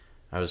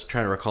 I was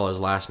trying to recall his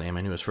last name.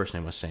 I knew his first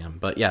name was Sam.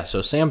 But yeah,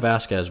 so Sam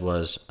Vasquez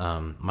was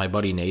my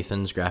buddy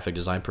Nathan's graphic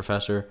design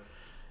professor.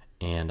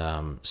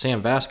 And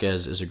Sam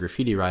Vasquez is a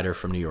graffiti writer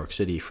from New York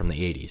City from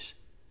the 80s.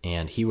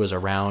 And he was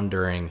around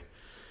during,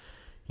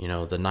 the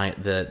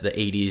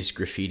 80s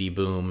graffiti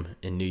boom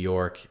in New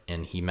York.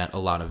 And he met a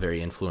lot of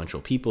very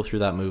influential people through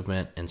that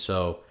movement. And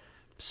so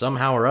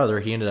somehow or other,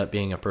 he ended up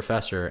being a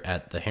professor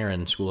at the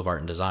Heron School of Art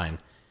and Design.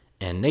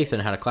 And Nathan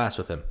had a class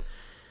with him.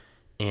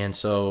 And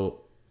so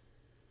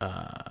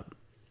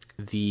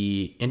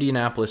the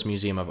Indianapolis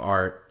Museum of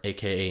Art,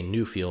 aka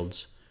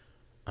Newfields,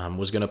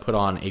 was going to put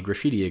on a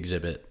graffiti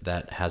exhibit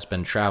that has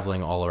been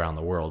traveling all around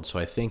the world. So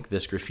I think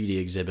this graffiti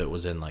exhibit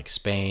was in like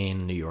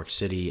Spain, New York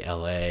City,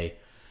 LA,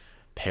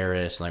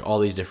 Paris, like all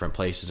these different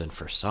places. And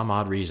for some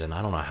odd reason,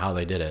 I don't know how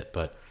they did it,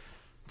 but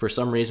for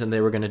some reason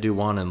they were going to do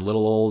one in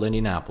little old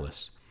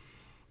Indianapolis.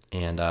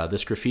 And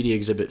this graffiti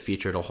exhibit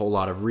featured a whole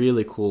lot of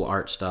really cool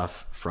art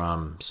stuff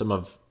from some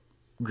of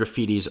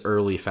graffiti's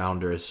early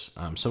founders,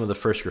 some of the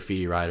first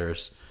graffiti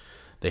writers.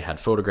 They had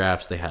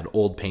photographs, they had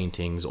old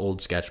paintings,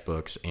 old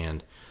sketchbooks,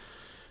 and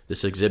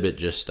this exhibit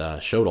just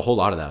showed a whole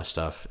lot of that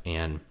stuff.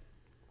 And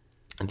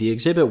the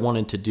exhibit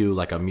wanted to do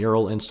like a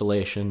mural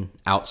installation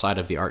outside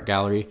of the art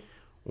gallery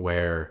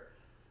where,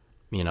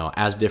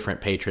 as different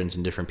patrons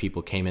and different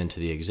people came into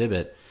the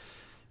exhibit,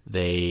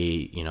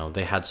 they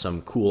had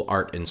some cool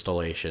art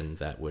installation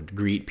that would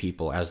greet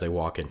people as they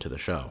walk into the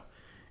show.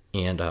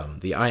 And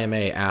the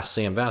IMA asked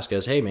Sam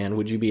Vasquez, hey man,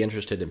 would you be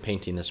interested in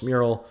painting this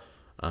mural?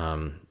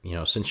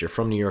 Since you're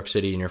from New York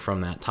City and you're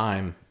from that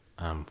time,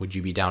 would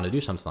you be down to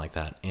do something like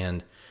that?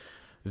 And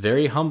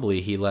very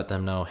humbly, he let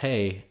them know,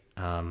 hey,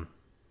 I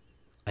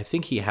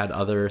think he had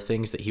other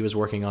things that he was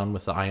working on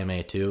with the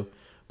IMA too,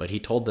 but he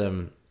told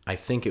them, I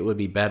think it would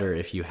be better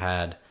if you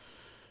had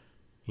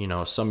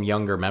some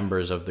younger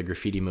members of the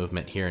graffiti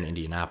movement here in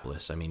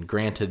Indianapolis. I mean,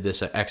 granted,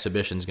 this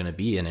exhibition is going to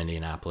be in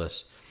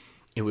Indianapolis.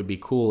 It would be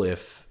cool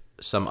if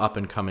some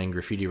up-and-coming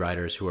graffiti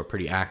writers who are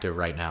pretty active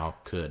right now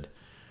could,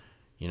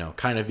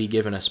 kind of be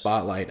given a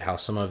spotlight how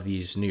some of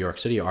these New York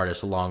City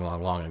artists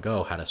long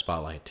ago had a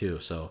spotlight too.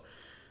 So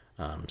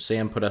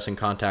Sam put us in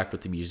contact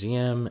with the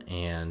museum,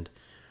 and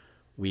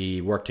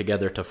we worked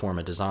together to form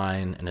a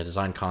design and a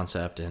design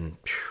concept. And,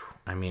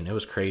 it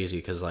was crazy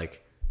because,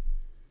 like,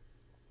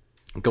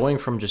 going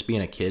from just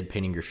being a kid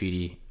painting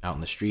graffiti out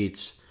in the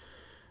streets,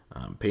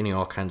 painting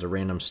all kinds of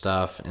random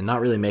stuff, and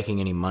not really making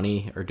any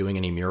money or doing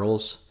any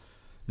murals.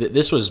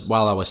 This was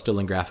while I was still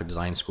in graphic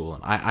design school,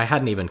 and I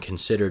hadn't even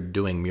considered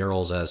doing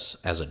murals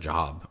as a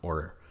job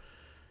or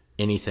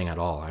anything at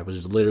all. I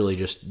was literally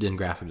just in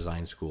graphic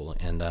design school,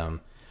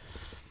 and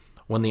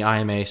when the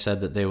IMA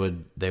said that they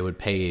would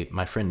pay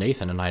my friend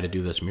Nathan and I to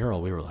do this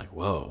mural, we were like,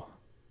 whoa,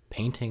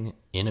 painting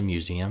in a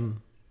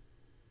museum?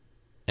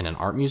 In an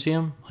art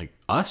museum? Like,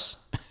 us?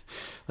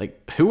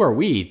 Like, who are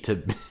we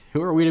to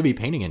be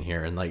painting in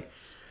here? And like,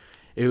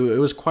 it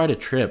was quite a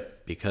trip,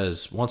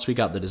 because once we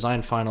got the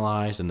design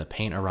finalized and the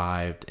paint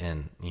arrived,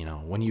 and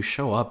when you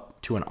show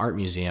up to an art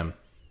museum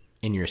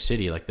in your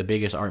city, like the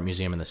biggest art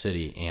museum in the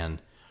city,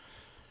 and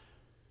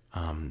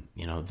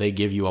they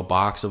give you a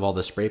box of all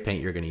the spray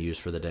paint you're going to use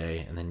for the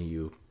day, and then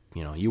you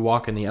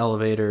walk in the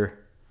elevator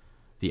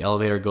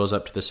goes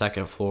up to the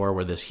second floor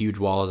where this huge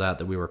wall is at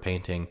that we were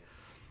painting.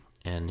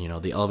 And,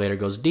 the elevator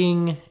goes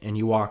ding, and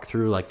you walk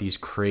through like these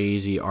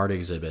crazy art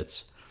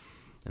exhibits.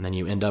 And then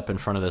you end up in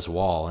front of this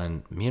wall.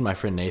 And me and my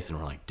friend Nathan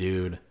were like,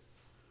 dude,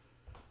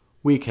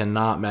 we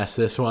cannot mess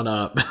this one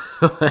up.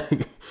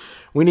 Like,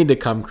 we need to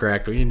come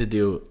correct. We need to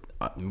do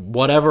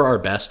whatever our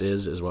best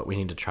is what we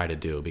need to try to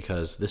do,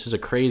 because this is a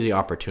crazy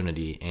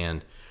opportunity.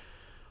 And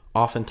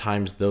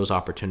oftentimes those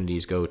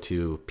opportunities go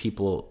to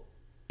people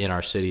in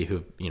our city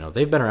who,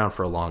 they've been around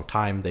for a long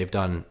time. They've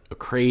done a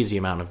crazy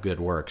amount of good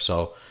work.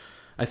 So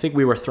I think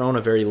we were thrown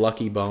a very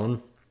lucky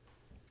bone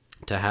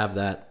to have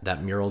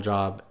that mural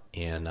job,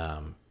 and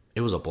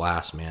it was a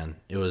blast, man.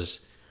 It was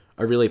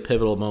a really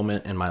pivotal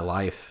moment in my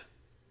life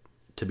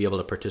to be able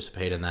to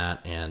participate in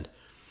that, and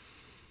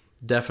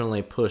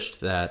definitely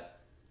pushed that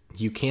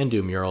you can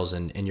do murals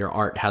and your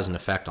art has an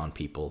effect on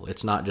people.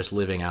 It's not just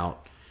living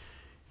out,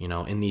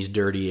 in these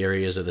dirty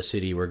areas of the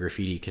city where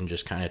graffiti can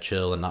just kind of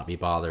chill and not be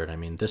bothered. I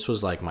mean, this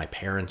was like my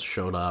parents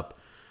showed up.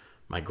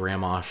 My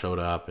grandma showed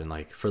up, and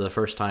like for the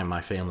first time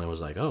my family was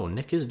like, oh,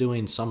 Nick is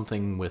doing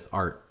something with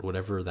art,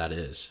 whatever that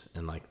is,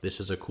 and like this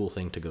is a cool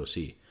thing to go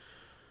see.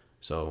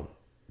 So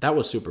that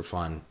was super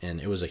fun, and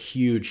it was a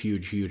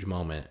huge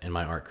moment in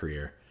my art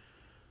career.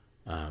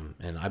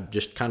 And I've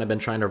just kind of been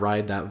trying to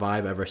ride that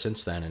vibe ever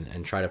since then,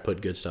 and try to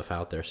put good stuff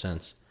out there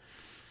since.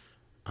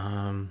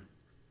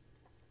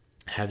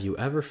 Have you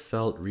ever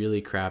felt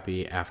really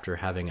crappy after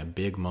having a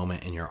big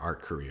moment in your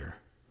art career?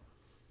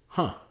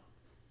 Huh.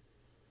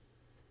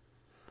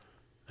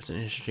 That's an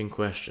interesting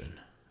question.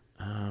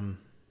 I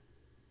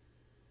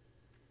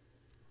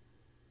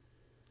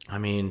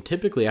mean,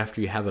 typically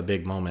after you have a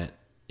big moment,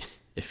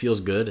 it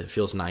feels good. It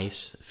feels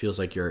nice. It feels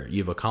like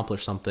you've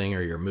accomplished something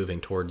or you're moving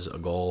towards a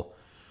goal.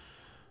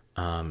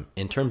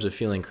 In terms of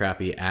feeling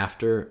crappy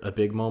after a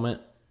big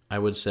moment, I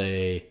would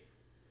say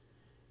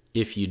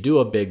if you do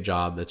a big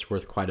job that's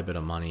worth quite a bit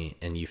of money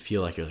and you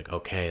feel like you're like,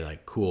 okay,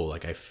 like cool,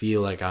 like I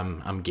feel like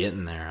I'm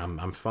getting there.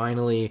 I'm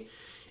finally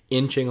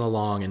inching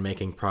along and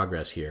making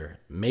progress here.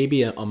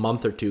 Maybe a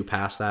month or two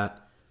past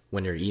that,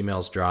 when your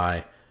email's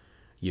dry,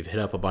 you've hit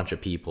up a bunch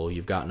of people,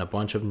 you've gotten a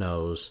bunch of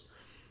no's,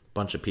 a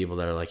bunch of people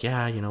that are like,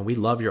 yeah, we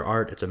love your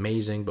art, it's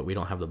amazing, but we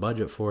don't have the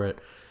budget for it.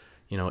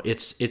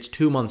 It's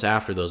 2 months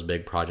after those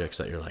big projects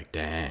that you're like,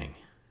 dang,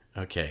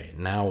 okay,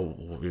 now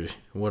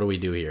what do we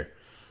do here?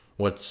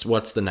 What's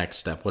the next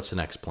step? What's the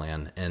next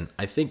plan? And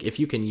I think if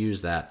you can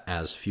use that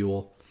as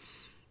fuel,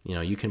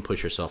 you can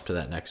push yourself to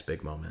that next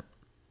big moment.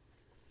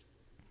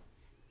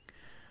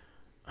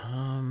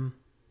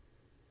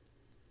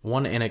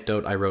 One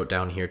anecdote I wrote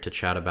down here to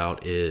chat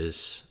about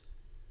is,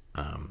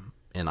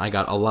 and I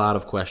got a lot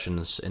of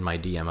questions in my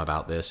DM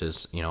about this,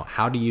 is,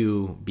 how do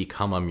you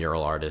become a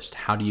mural artist?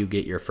 How do you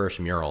get your first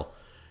mural?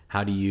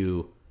 How do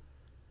you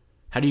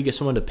get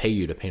someone to pay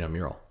you to paint a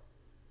mural?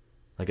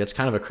 Like, that's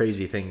kind of a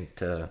crazy thing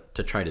to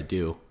try to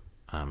do.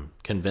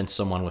 Convince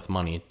someone with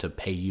money to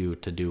pay you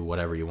to do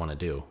whatever you want to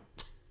do.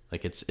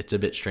 Like, it's a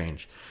bit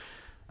strange.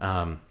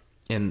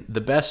 And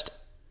the best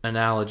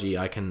analogy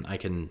I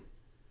can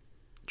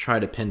try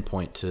to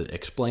pinpoint to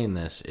explain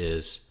this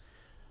is,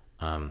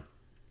 I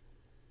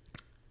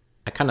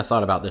kind of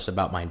thought about this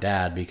about my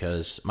dad,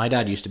 because my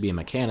dad used to be a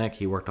mechanic.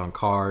 He worked on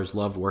cars,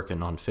 loved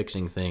working on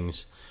fixing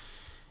things.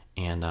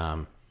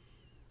 And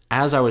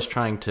as I was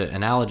trying to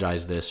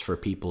analogize this for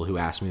people who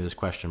asked me this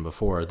question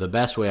before, the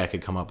best way I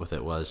could come up with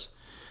it was,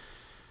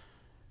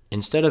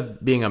 instead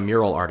of being a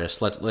mural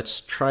artist,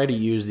 let's try to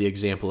use the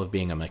example of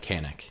being a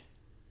mechanic.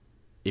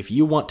 If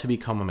you want to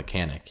become a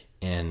mechanic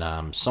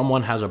and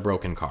someone has a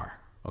broken car,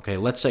 okay,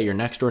 let's say your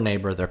next door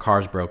neighbor, their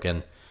car's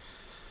broken.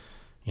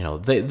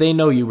 They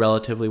know you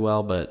relatively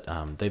well, but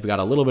they've got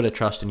a little bit of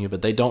trust in you,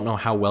 but they don't know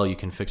how well you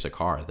can fix a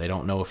car. They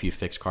don't know if you've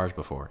fixed cars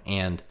before.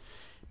 And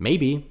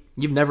maybe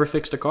you've never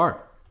fixed a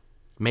car.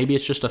 Maybe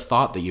it's just a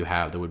thought that you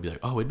have that would be like,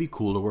 oh, it'd be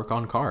cool to work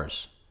on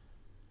cars.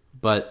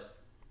 But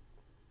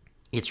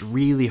it's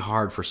really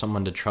hard for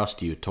someone to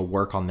trust you to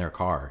work on their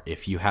car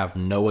if you have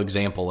no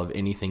example of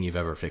anything you've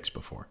ever fixed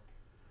before.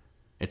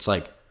 It's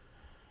like,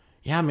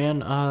 yeah, man,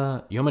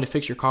 you want me to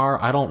fix your car?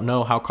 I don't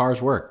know how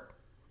cars work.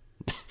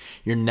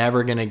 You're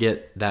never going to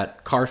get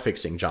that car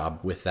fixing job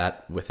with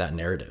that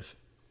narrative.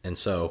 And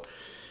so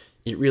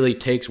it really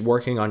takes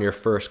working on your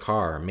first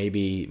car,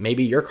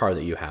 maybe your car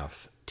that you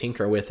have.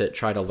 Tinker with it,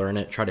 try to learn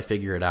it, try to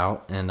figure it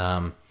out. And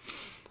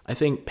I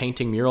think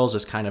painting murals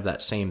is kind of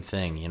that same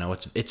thing.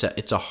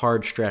 It's a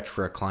hard stretch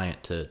for a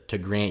client to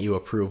grant you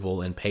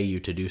approval and pay you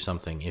to do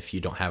something if you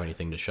don't have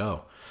anything to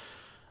show.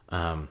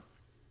 And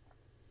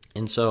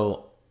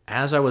so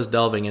as I was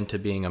delving into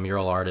being a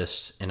mural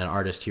artist and an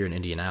artist here in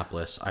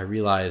Indianapolis, I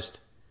realized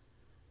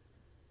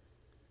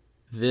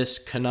this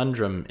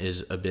conundrum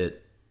is a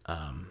bit,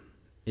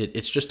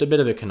 it's just a bit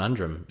of a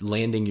conundrum,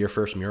 landing your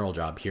first mural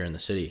job here in the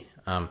city.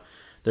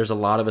 There's a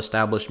lot of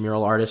established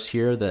mural artists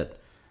here that,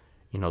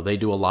 they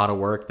do a lot of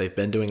work. They've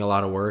been doing a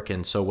lot of work.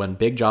 And so when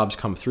big jobs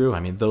come through,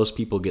 I mean, those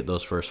people get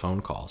those first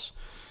phone calls.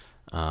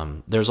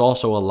 There's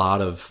also a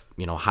lot of,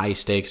 high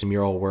stakes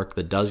mural work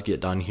that does get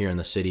done here in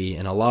the city.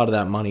 And a lot of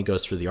that money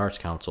goes through the Arts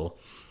Council,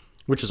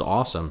 which is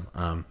awesome.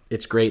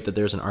 It's great that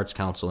there's an Arts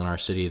Council in our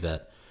city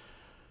that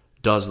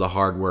does the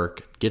hard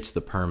work, gets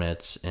the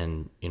permits,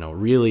 and,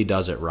 really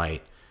does it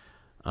right.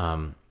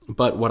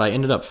 But what I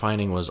ended up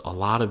finding was a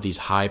lot of these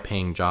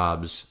high-paying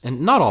jobs,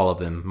 and not all of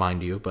them,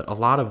 mind you, but a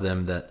lot of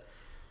them that,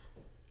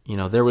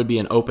 there would be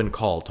an open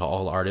call to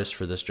all artists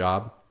for this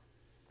job.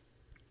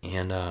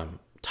 And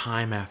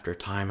time after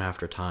time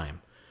after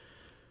time.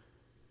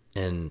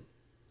 And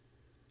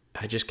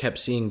I just kept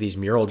seeing these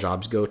mural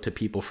jobs go to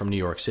people from New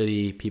York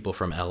City, people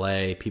from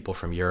LA, people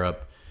from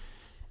Europe.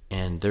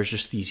 And there's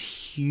just these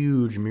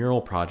huge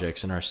mural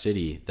projects in our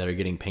city that are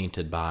getting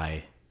painted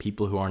by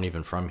people who aren't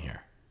even from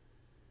here.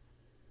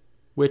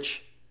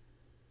 Which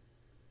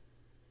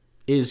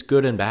is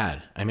good and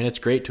bad. I mean, it's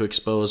great to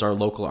expose our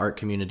local art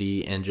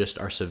community and just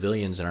our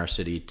civilians in our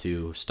city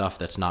to stuff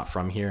that's not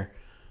from here.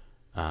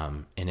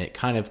 And it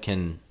kind of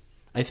can,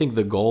 I think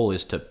the goal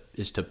is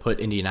to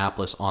put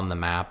Indianapolis on the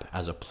map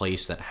as a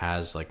place that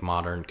has like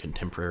modern,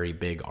 contemporary,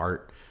 big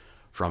art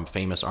from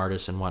famous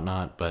artists and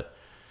whatnot. But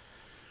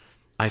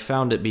I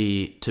found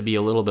it to be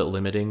a little bit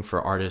limiting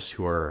for artists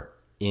who are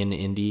in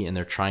Indy and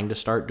they're trying to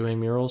start doing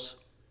murals.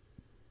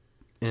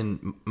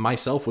 And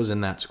myself was in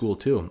that school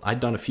too.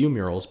 I'd done a few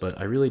murals, but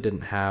I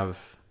didn't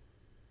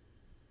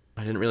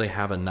really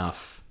have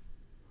enough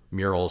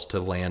murals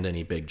to land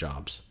any big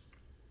jobs.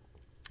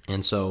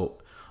 And so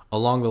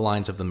along the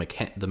lines of the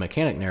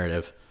mechanic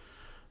narrative,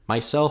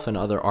 myself and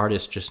other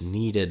artists just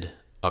needed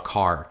a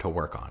car to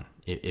work on,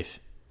 if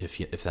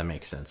that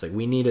makes sense. Like,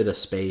 we needed a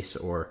space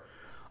or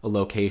a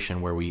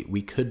location where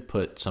we could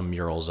put some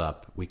murals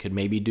up. We could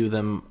maybe do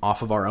them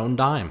off of our own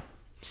dime,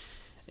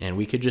 and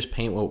we could just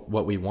paint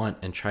what we want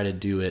and try to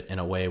do it in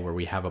a way where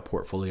we have a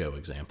portfolio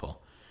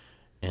example.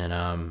 And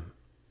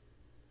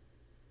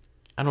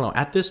I don't know,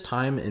 at this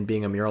time in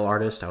being a mural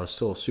artist, I was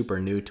still super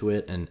new to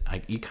it, and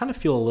you kind of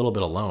feel a little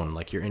bit alone,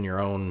 like you're in your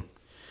own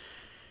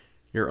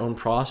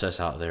process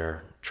out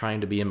there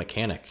trying to be a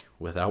mechanic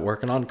without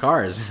working on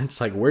cars.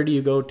 It's like, where do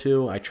you go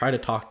to? I try to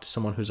talk to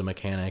someone who's a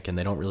mechanic, and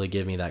they don't really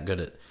give me that good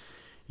at,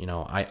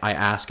 I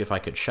ask if I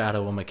could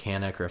shadow a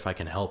mechanic or if I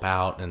can help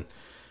out, and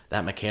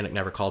that mechanic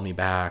never called me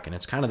back. And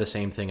it's kind of the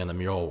same thing in the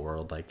mural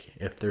world. Like,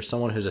 if there's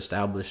someone who's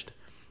established,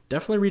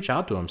 definitely reach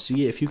out to them.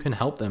 See if you can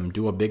help them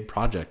do a big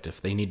project,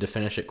 if they need to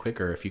finish it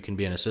quicker, if you can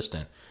be an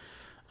assistant.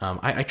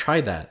 I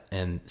tried that,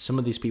 and some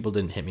of these people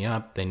didn't hit me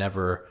up. They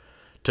never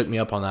took me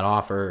up on that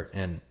offer.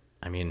 And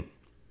I mean,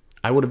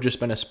 I would have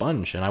just been a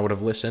sponge, and I would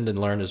have listened and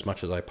learned as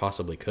much as I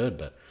possibly could.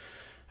 But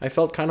I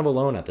felt kind of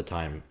alone at the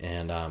time.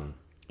 And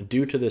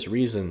due to this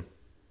reason,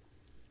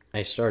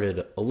 I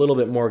started a little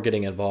bit more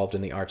getting involved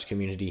in the arts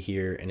community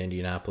here in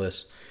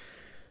Indianapolis.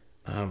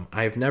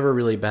 I've never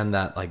really been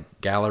that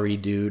like gallery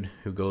dude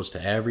who goes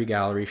to every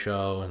gallery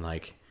show, and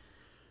like,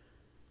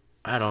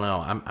 I don't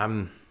know,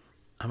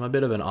 I'm a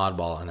bit of an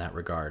oddball in that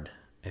regard.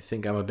 I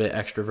think I'm a bit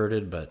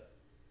extroverted, but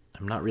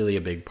I'm not really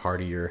a big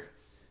partier.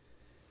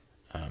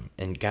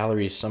 And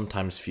galleries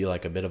sometimes feel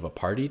like a bit of a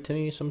party to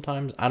me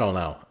sometimes. I don't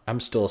know. I'm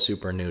still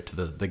super new to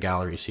the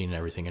gallery scene and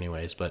everything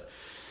anyways, but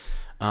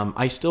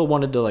I still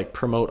wanted to like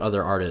promote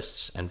other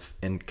artists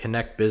and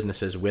connect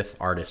businesses with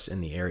artists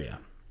in the area.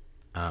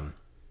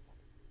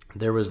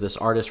 There was this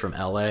artist from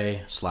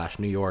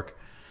LA/New York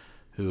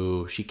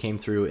who she came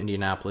through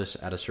Indianapolis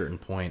at a certain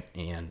point,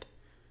 and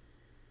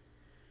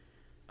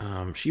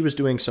she was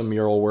doing some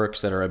mural works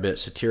that are a bit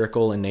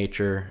satirical in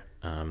nature,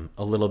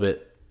 a little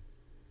bit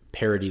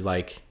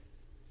parody-like,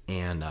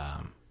 and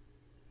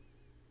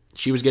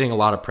she was getting a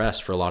lot of press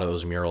for a lot of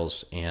those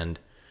murals, and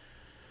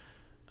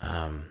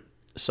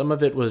some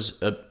of it was,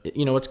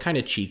 it's kind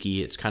of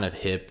cheeky, it's kind of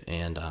hip,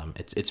 and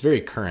it's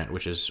very current,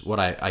 which is what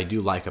I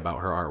do like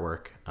about her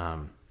artwork.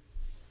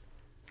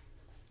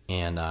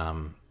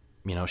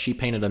 She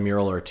painted a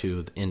mural or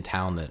two in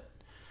town that,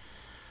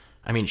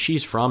 I mean,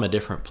 she's from a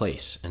different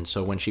place. And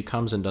so when she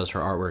comes and does her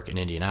artwork in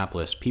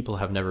Indianapolis, people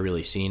have never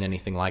really seen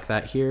anything like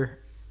that here.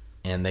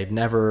 And they've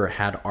never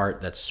had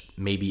art that's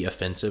maybe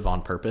offensive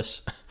on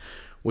purpose,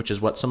 which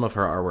is what some of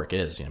her artwork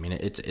is. I mean,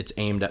 it's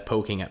aimed at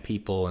poking at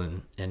people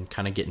and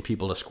kind of getting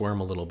people to squirm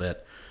a little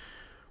bit,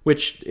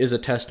 which is a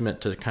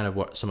testament to kind of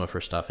what some of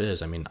her stuff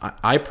is. I mean,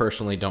 I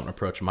personally don't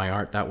approach my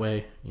art that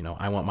way.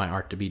 I want my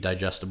art to be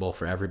digestible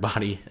for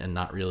everybody and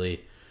not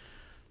really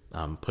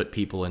put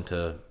people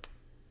into,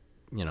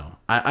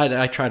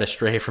 I try to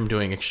stray from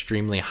doing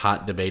extremely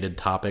hot debated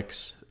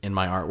topics in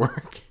my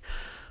artwork.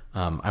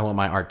 I want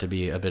my art to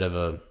be a bit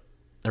of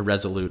a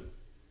resolute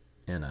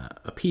and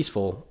a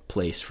peaceful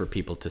place for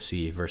people to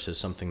see versus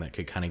something that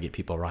could kind of get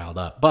people riled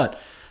up. But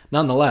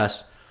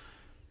nonetheless,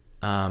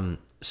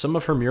 some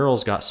of her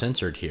murals got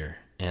censored here.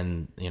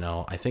 And,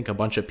 I think a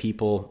bunch of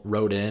people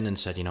wrote in and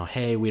said,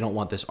 hey, we don't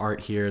want this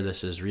art here.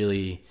 This is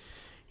really,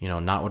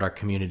 not what our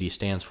community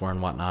stands for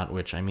and whatnot,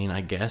 which, I mean,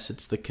 I guess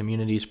it's the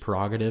community's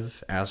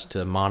prerogative as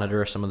to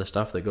monitor some of the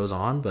stuff that goes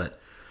on. But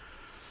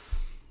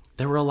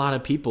there were a lot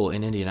of people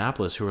in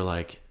Indianapolis who were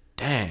like,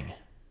 dang,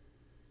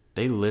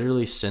 they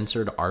literally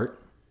censored art.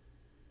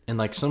 And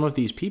like, some of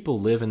these people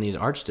live in these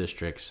arts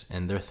districts,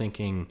 and they're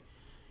thinking,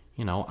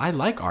 I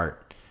like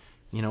art.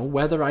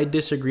 Whether I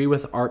disagree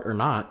with art or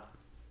not,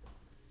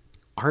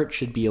 art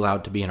should be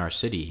allowed to be in our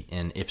city.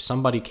 And if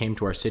somebody came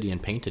to our city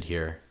and painted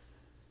here,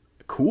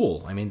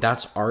 cool. I mean,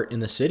 that's art in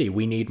the city.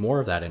 We need more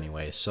of that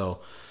anyway. So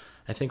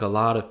I think a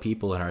lot of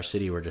people in our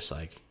city were just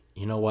like,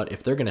 you know what,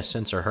 if they're going to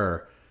censor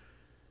her,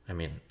 I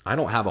mean, I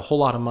don't have a whole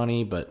lot of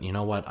money, but you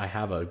know what? I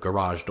have a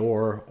garage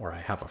door, or I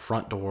have a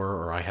front door,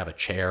 or I have a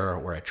chair,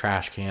 or a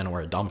trash can,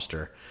 or a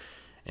dumpster.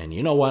 And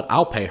you know what?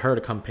 I'll pay her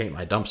to come paint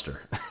my dumpster.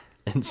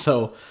 And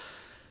so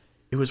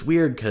it was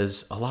weird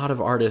because a lot of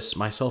artists,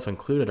 myself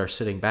included, are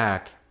sitting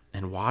back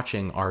and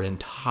watching our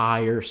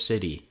entire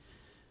city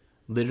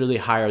literally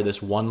hire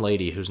this one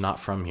lady who's not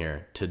from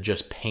here to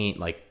just paint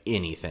like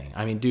anything.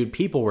 I mean, dude,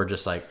 people were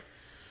just like,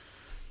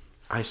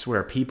 I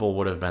swear people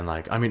would have been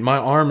like, I mean, my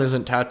arm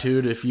isn't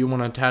tattooed. If you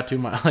want to tattoo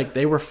my, like,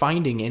 they were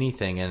finding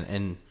anything.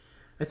 And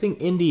I think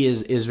indie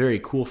is very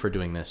cool for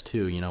doing this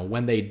too.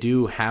 When they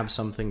do have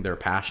something they're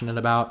passionate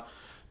about,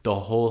 the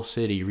whole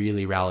city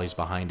really rallies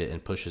behind it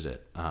and pushes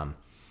it.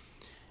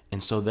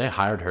 And so they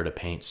hired her to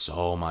paint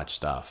so much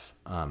stuff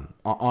on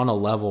a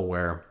level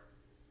where,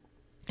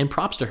 and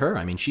props to her.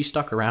 I mean, she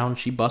stuck around,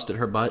 she busted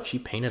her butt, she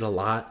painted a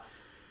lot.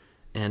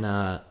 And,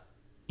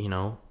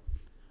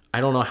 I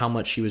don't know how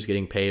much she was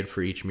getting paid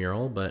for each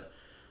mural, but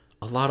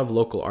a lot of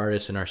local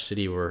artists in our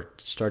city were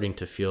starting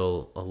to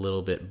feel a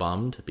little bit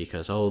bummed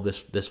because,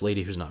 this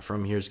lady who's not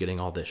from here is getting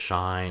all this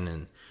shine,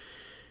 and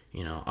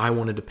I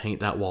wanted to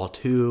paint that wall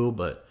too,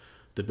 but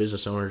the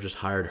business owner just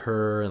hired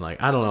her, and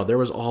I don't know, there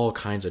was all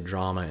kinds of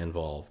drama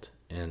involved.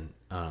 And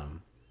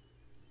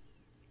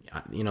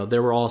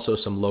there were also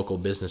some local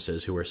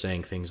businesses who were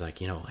saying things like,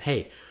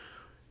 hey,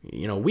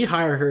 we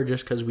hire her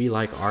just because we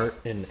like art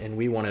and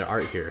we wanted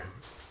art here.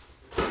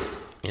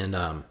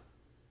 And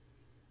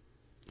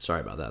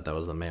sorry about that. That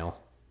was the mail.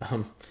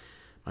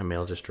 My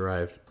mail just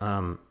arrived.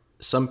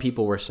 Some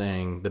people were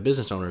saying, the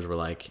business owners were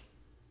like,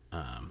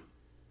 I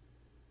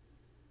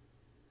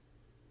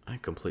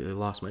completely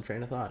lost my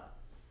train of thought.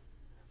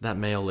 That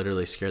mail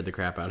literally scared the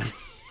crap out of me.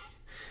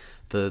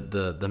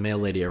 The mail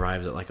lady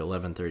arrives at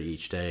 11:30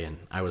 each day, and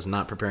I was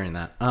not preparing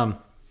that.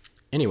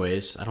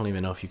 Anyways, I don't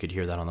even know if you could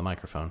hear that on the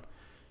microphone.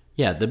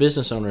 Yeah, the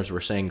business owners were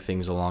saying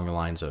things along the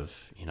lines of,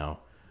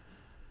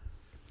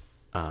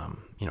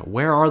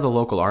 where are the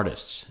local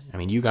artists? I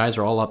mean, you guys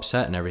are all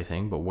upset and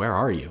everything, but where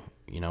are you?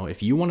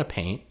 If you want to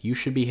paint, you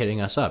should be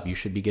hitting us up. You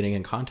should be getting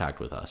in contact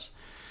with us.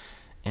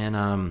 And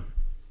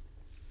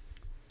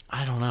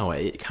I don't know.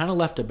 It kind of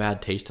left a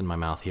bad taste in my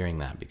mouth hearing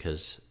that,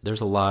 because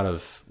there's a lot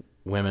of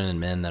women and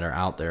men that are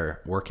out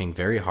there working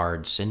very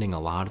hard, sending a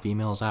lot of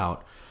emails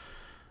out.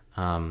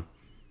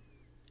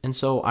 And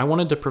so I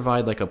wanted to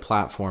provide a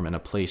platform and a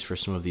place for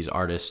some of these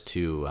artists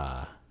to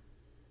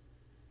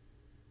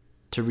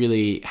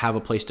really have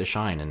a place to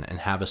shine and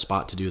have a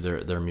spot to do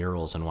their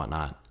murals and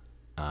whatnot.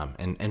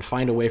 And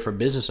find a way for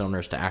business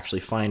owners to actually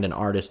find an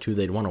artist who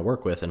they'd want to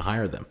work with and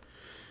hire them.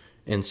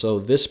 And so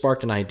this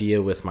sparked an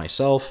idea with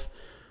myself,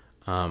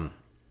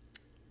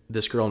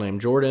 this girl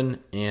named Jordan,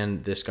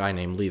 and this guy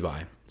named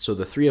Levi. So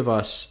the three of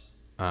us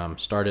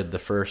started the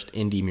first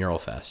Indie Mural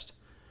Fest,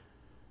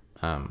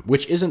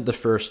 which isn't the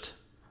first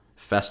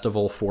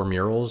festival for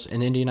murals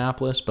in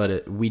Indianapolis,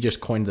 but we just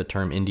coined the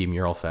term Indie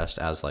Mural Fest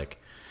as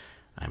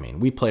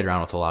we played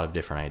around with a lot of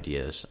different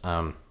ideas.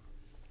 And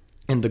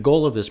the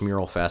goal of this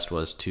Mural Fest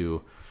was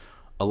to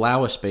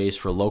allow a space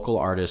for local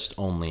artists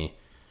only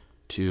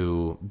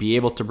to be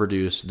able to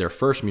produce their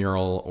first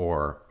mural,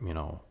 or,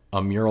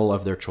 a mural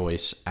of their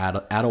choice at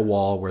a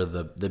wall where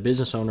the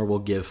business owner will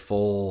give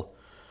full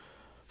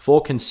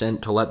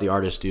consent to let the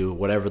artist do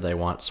whatever they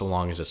want, so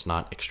long as it's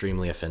not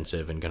extremely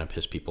offensive and going to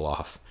piss people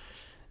off.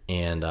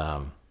 And,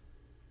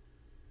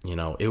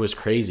 it was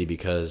crazy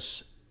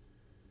because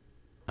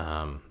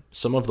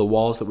some of the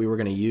walls that we were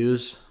going to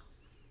use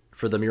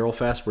for the Mural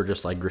Fest were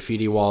just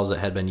graffiti walls that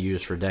had been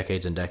used for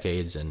decades and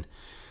decades, and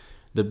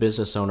the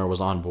business owner was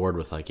on board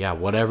with yeah,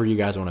 whatever you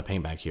guys want to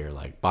paint back here,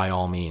 by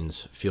all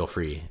means, feel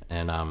free.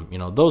 And,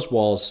 those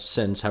walls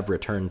since have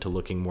returned to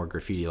looking more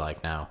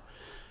graffiti-like now.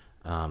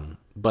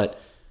 But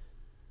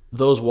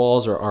those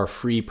walls are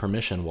free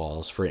permission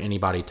walls for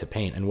anybody to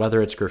paint. And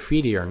whether it's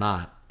graffiti or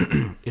not,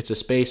 it's a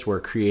space where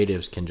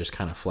creatives can just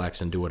kind of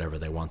flex and do whatever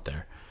they want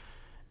there.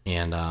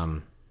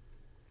 And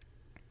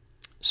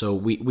so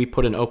we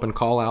put an open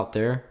call out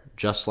there,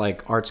 just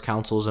like arts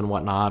councils and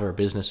whatnot or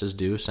businesses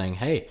do, saying,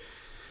 hey,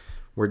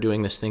 we're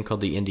doing this thing called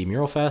the Indie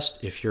Mural Fest.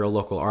 If you're a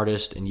local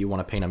artist and you want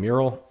to paint a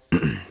mural,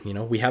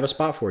 we have a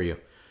spot for you.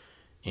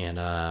 And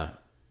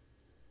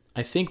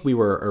I think we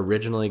were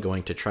originally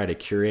going to try to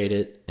curate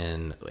it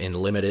and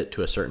limit it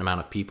to a certain amount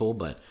of people,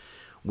 but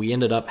we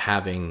ended up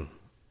having,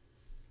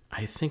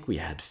 I think we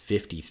had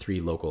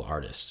 53 local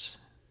artists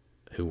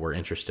who were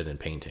interested in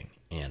painting,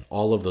 and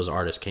all of those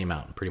artists came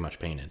out and pretty much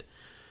painted.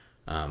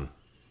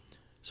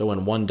 So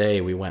in one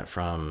day we went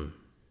from,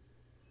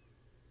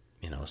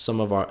 some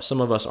of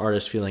us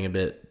artists feeling a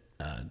bit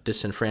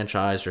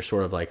disenfranchised or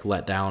sort of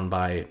let down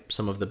by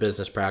some of the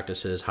business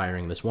practices,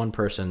 hiring this one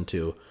person,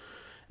 to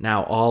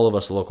now all of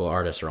us local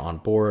artists are on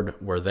board.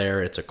 We're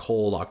there. It's a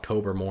cold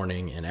October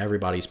morning and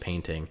everybody's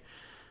painting.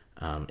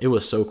 It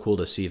was so cool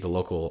to see the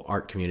local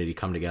art community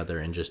come together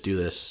and just do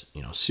this,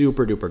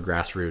 super duper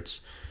grassroots.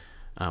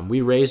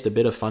 We raised a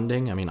bit of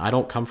funding. I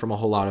don't come from a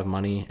whole lot of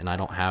money, and I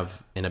don't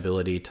have an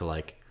ability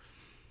to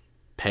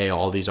pay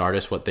all these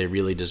artists what they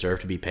really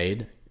deserve to be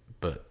paid.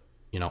 But,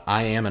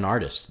 I am an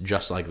artist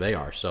just like they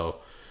are.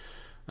 So,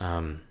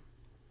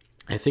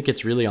 I think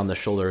it's really on the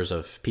shoulders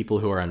of people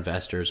who are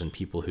investors and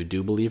people who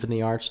do believe in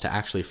the arts to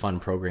actually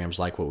fund programs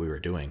like what we were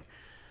doing.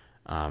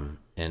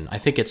 And I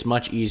think it's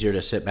much easier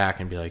to sit back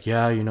and be like,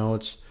 yeah,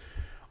 it's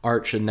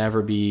art should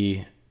never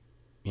be,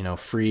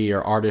 free,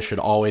 or artists should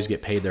always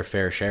get paid their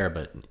fair share.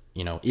 But,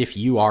 if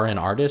you are an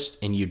artist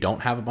and you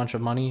don't have a bunch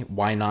of money,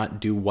 why not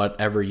do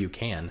whatever you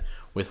can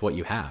with what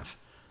you have?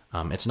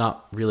 It's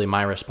not really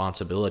my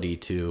responsibility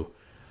to,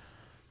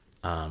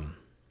 I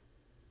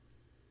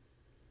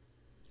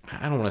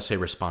don't want to say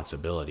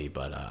responsibility,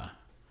 but I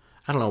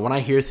don't know. When I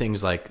hear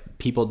things like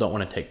people don't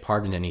want to take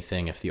part in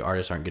anything if the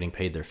artists aren't getting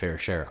paid their fair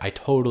share, I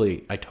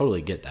totally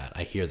get that.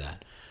 I hear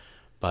that.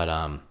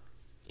 But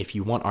if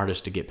you want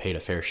artists to get paid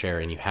a fair share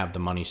and you have the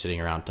money sitting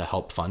around to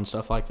help fund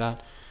stuff like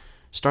that,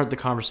 start the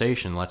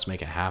conversation. Let's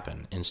make it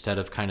happen, instead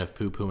of kind of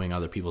poo-pooing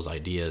other people's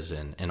ideas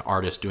and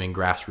artists doing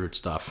grassroots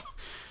stuff.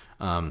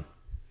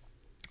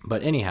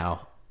 But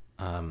anyhow,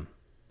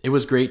 it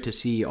was great to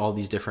see all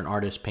these different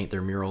artists paint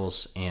their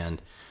murals.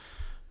 And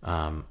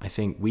I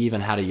think we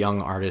even had a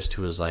young artist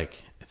who was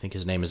like, I think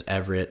his name is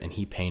Everett, and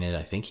he painted,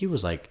 I think he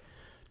was like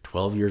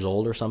 12 years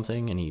old or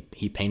something, and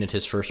he painted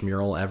his first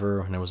mural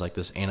ever, and it was like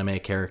this anime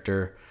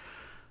character.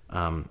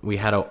 We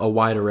had a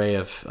wide array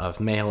of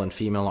male and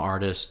female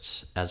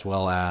artists, as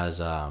well as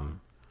a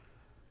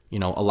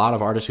lot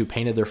of artists who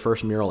painted their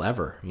first mural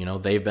ever.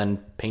 They've been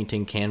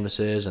painting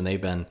canvases, and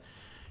they've been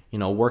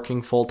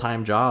working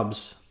full-time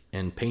jobs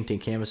and painting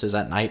canvases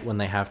at night when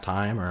they have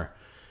time, or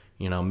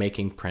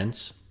making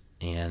prints.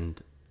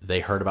 And they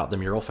heard about the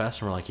Mural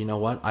Fest and were like, you know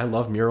what, I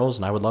love murals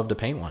and I would love to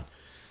paint one.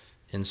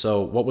 And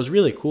so what was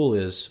really cool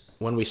is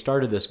when we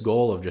started this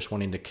goal of just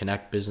wanting to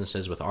connect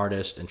businesses with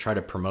artists and try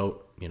to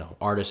promote,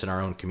 artists in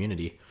our own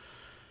community,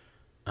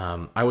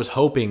 I was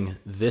hoping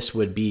this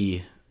would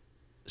be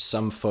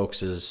some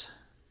folks'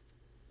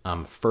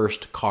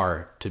 first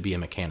car to be a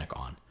mechanic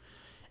on.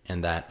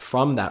 And that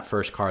from that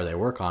first car they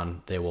work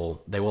on, they will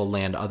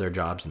land other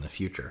jobs in the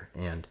future.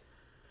 And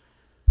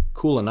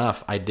cool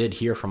enough, I did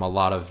hear from a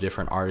lot of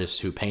different artists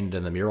who painted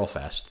in the Mural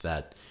Fest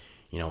that,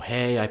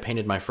 hey, I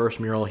painted my first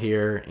mural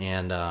here,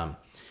 and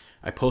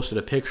I posted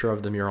a picture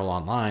of the mural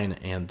online,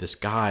 and this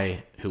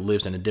guy who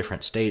lives in a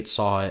different state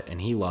saw it,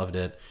 and he loved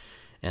it,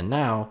 and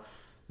now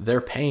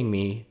they're paying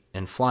me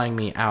and flying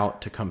me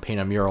out to come paint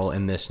a mural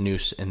in this new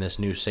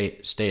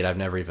state I've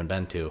never even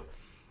been to,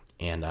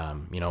 and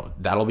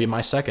that'll be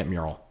my second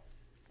mural.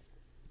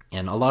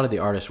 And a lot of the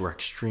artists were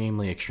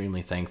extremely,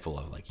 extremely thankful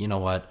of, like, you know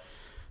what,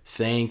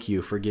 thank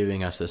you for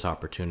giving us this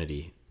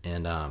opportunity.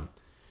 And I'm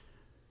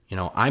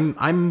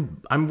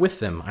with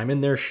them. I'm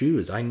in their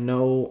shoes. I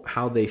know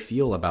how they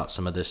feel about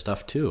some of this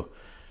stuff too.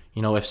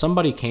 If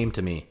somebody came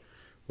to me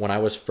when I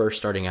was first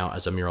starting out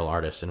as a mural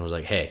artist and was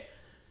like, hey,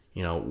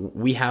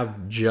 we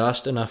have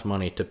just enough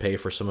money to pay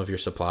for some of your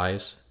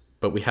supplies,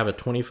 but we have a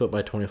 20-foot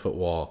by 20-foot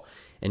wall,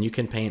 and you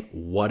can paint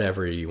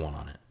whatever you want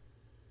on it.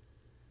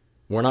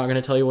 We're not going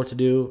to tell you what to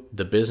do.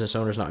 The business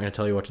owner's not going to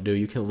tell you what to do.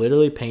 You can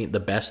literally paint the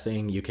best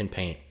thing you can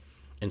paint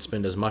and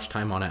spend as much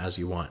time on it as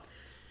you want.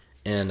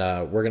 And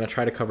we're going to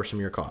try to cover some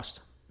of your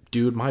costs.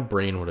 Dude, my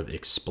brain would have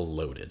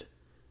exploded.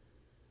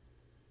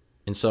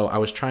 And so I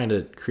was trying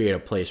to create a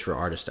place for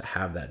artists to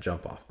have that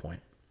jump off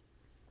point.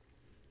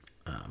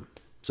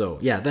 So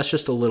yeah, that's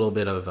just a little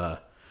bit of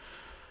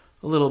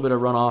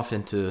runoff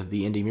into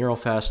the Indie Mural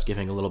Fest,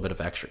 giving a little bit of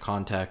extra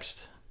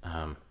context.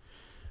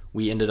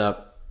 We ended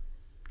up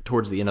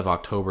towards the end of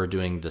October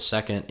doing the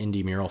second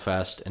Indie Mural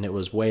Fest, and it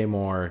was way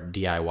more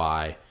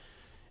DIY,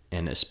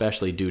 and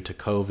especially due to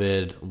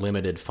COVID,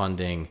 limited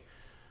funding,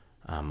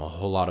 a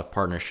whole lot of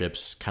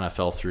partnerships kind of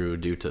fell through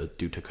due to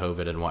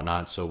COVID and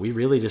whatnot. So we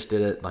really just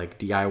did it like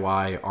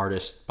DIY,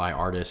 artist by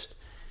artist,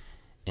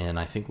 and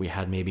I think we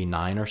had maybe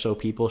 9 or so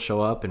people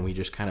show up, and we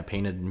just kind of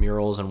painted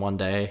murals in one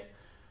day,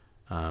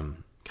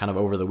 kind of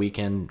over the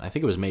weekend. I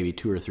think it was maybe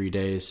 2 or 3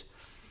 days,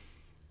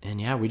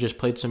 and yeah, we just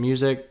played some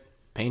music,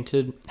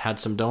 painted, had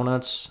some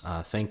donuts.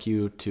 Thank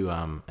you to,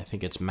 I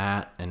think it's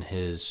Matt and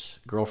his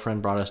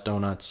girlfriend brought us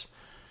donuts.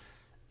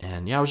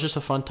 And yeah, it was just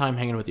a fun time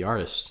hanging with the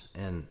artists.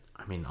 And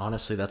I mean,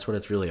 honestly, that's what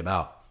it's really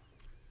about.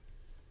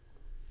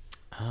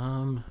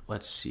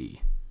 Let's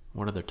see.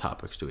 What other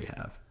topics do we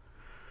have?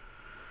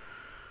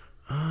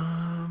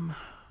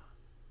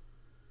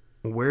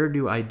 Where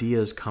do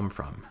ideas come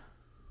from?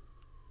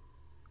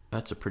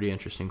 That's a pretty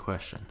interesting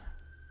question.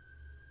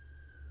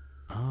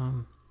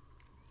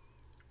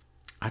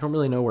 I don't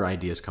really know where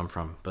ideas come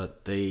from,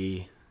 but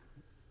I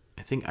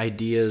think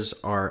ideas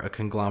are a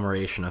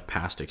conglomeration of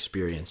past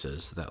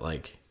experiences that,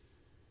 like,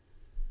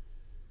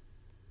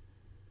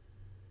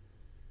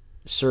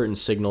 certain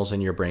signals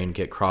in your brain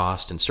get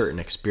crossed and certain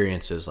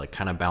experiences like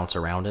kind of bounce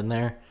around in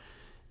there.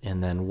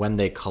 And then when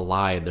they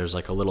collide, there's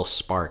like a little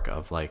spark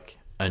of like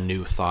a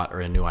new thought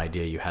or a new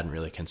idea you hadn't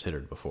really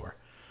considered before.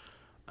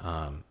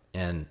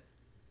 And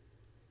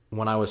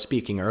when I was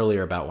speaking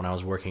earlier about when I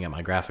was working at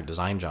my graphic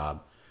design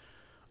job,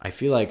 I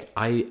feel like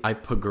I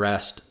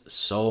progressed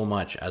so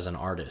much as an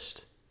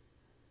artist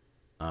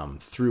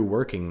through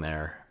working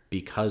there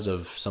because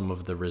of some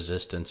of the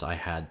resistance I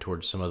had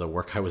towards some of the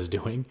work I was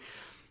doing,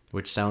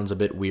 which sounds a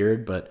bit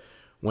weird, but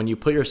when you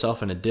put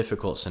yourself in a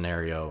difficult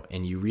scenario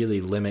and you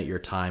really limit your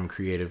time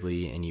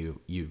creatively, and you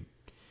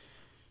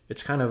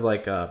it's kind of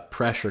like a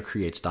pressure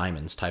creates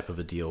diamonds type of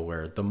a deal,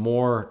 where the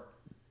more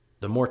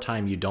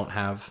time you don't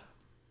have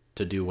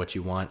to do what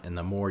you want, and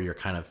the more you're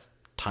kind of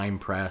time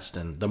pressed,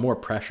 and the more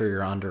pressure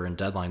you're under and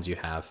deadlines you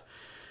have.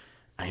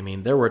 I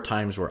mean, there were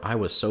times where I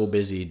was so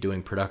busy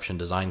doing production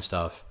design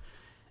stuff,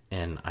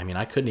 and I mean,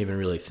 I couldn't even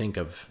really think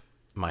of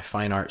my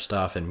fine art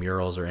stuff and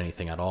murals or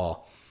anything at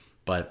all.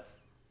 But,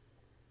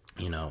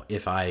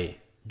 if I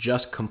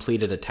just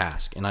completed a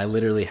task and I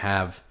literally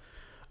have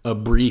a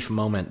brief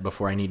moment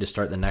before I need to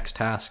start the next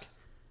task,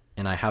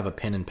 and I have a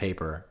pen and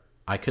paper,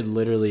 I could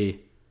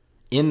literally,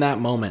 in that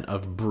moment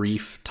of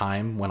brief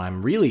time when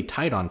I'm really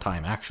tight on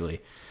time,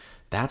 actually,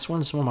 that's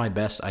when some of my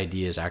best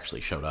ideas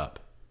actually showed up,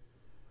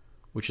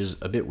 which is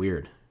a bit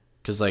weird.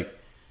 Because,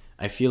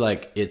 I feel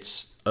like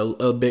it's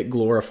a bit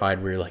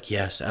glorified where you're like,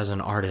 yes, as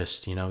an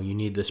artist, you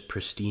need this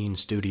pristine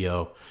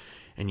studio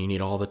and you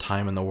need all the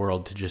time in the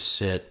world to just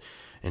sit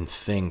and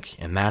think,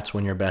 and that's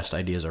when your best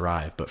ideas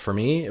arrive. But for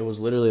me, it was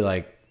literally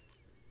like,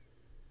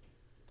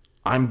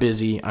 I'm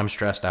busy, I'm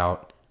stressed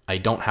out, I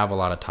don't have a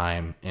lot of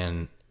time,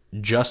 and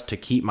just to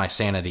keep my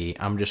sanity,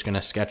 I'm just going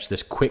to sketch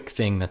this quick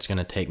thing that's going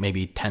to take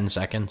maybe 10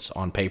 seconds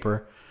on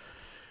paper.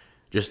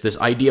 Just this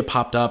idea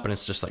popped up and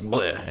it's just like,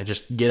 bleh, I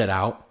just get it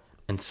out.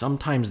 And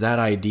sometimes that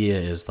idea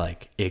is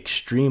like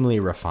extremely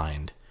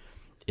refined.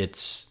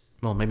 It's,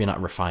 well, maybe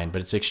not refined,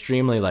 but it's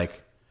extremely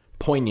like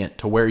poignant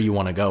to where you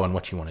want to go and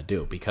what you want to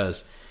do,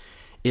 because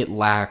it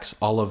lacks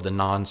all of the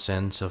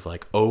nonsense of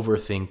like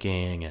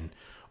overthinking and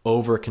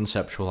over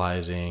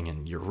conceptualizing,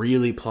 and you're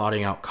really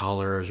plotting out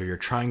colors, or you're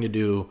trying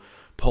to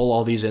pull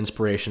all these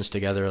inspirations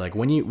together. Like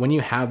when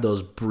you have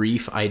those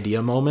brief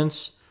idea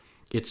moments,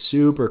 it's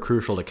super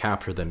crucial to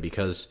capture them,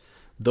 because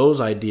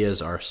those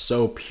ideas are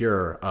so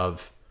pure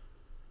of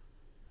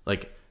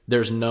like,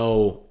 there's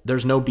no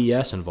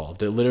BS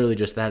involved. It literally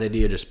just, that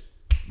idea just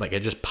like,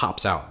 it just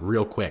pops out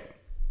real quick.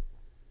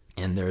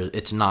 And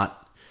it's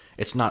not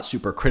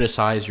super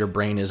criticized. Your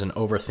brain isn't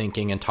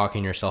overthinking and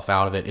talking yourself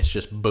out of it. It's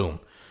just boom.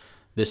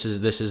 This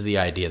is the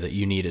idea that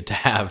you needed to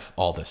have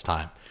all this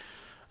time.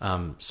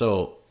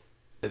 So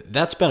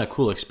that's been a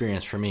cool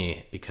experience for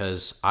me,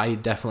 because I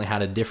definitely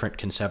had a different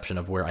conception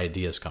of where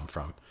ideas come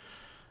from.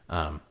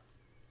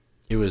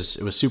 It was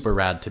super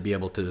rad to be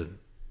able to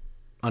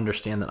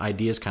understand that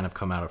ideas kind of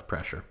come out of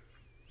pressure.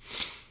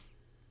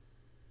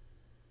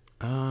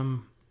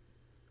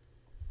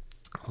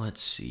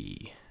 Let's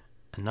see.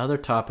 Another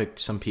topic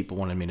some people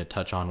wanted me to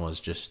touch on was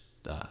just,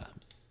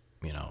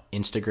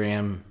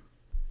 Instagram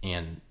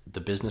and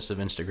the business of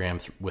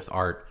Instagram with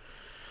art.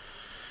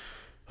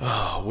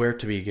 Oh, where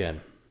to begin?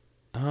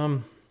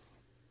 I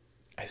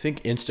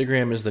think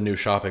Instagram is the new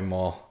shopping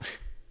mall,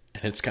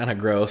 and it's kind of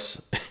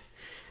gross.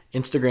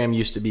 Instagram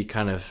used to be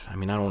kind of, I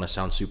don't want to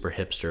sound super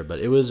hipster, but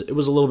it was a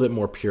little bit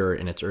more pure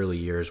in its early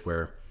years,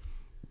 where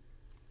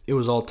it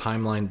was all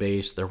timeline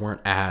based. There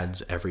weren't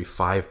ads every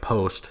 5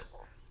 posts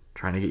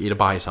trying to get you to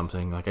buy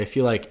something. Like, I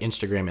feel like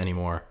Instagram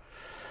anymore,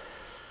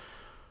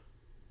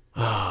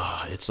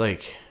 it's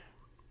like,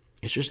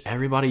 it's just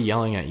everybody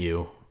yelling at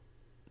you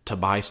to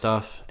buy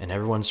stuff, and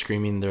everyone's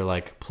screaming their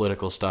like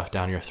political stuff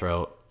down your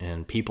throat,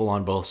 and people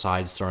on both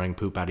sides throwing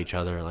poop at each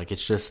other. Like,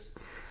 it's just,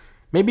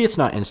 maybe it's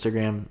not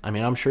Instagram.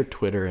 I'm sure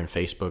Twitter and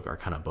Facebook are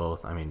kind of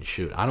both.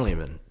 Shoot, I don't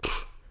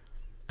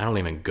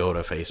even go to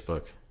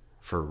Facebook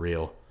for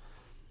real.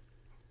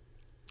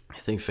 I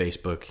think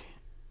Facebook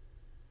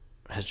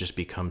has just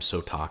become so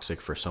toxic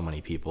for so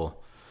many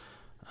people.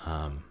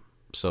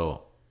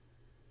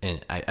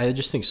 And I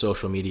just think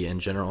social media in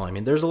general,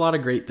 there's a lot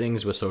of great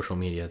things with social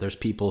media. There's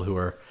people who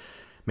are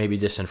maybe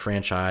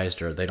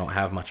disenfranchised, or they don't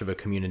have much of a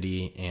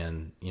community,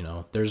 and,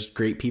 there's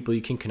great people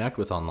you can connect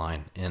with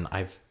online. And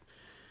I've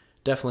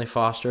definitely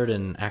fostered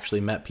and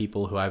actually met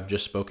people who I've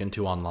just spoken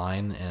to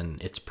online,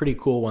 and it's pretty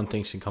cool when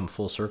things can come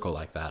full circle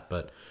like that.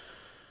 But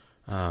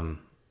I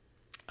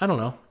don't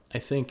know. I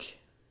think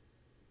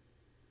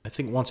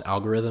once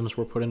algorithms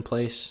were put in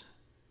place,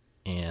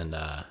 and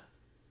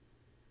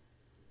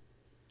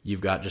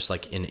you've got just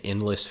like an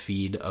endless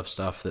feed of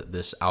stuff that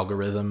this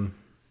algorithm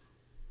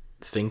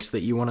thinks that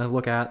you want to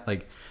look at.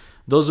 Like,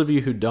 those of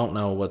you who don't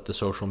know what the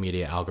social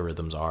media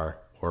algorithms are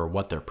or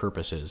what their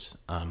purpose is,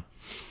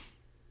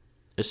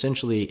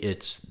 essentially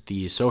it's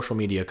the social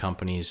media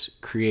companies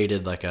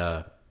created like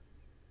a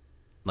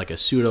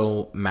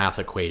pseudo math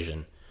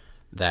equation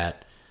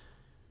that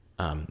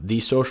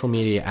these social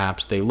media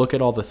apps, they look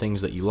at all the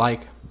things that you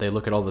like, they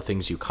look at all the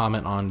things you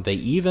comment on, they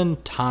even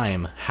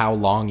time how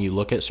long you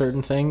look at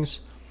certain things,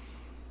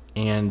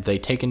 and they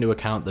take into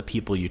account the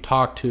people you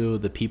talk to,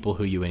 the people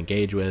who you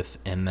engage with,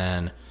 and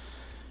then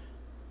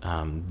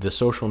the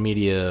social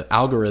media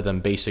algorithm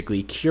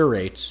basically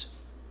curates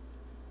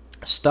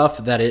stuff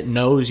that it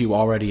knows you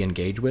already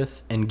engage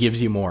with and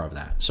gives you more of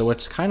that. So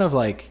it's kind of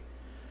like,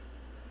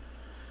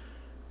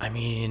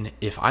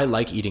 if I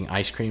like eating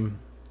ice cream,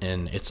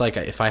 and it's like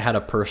if I had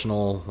a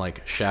personal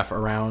like chef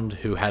around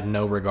who had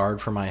no regard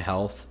for my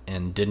health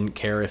and didn't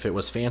care if it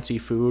was fancy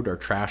food or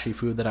trashy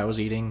food that I was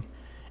eating,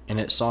 and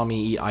it saw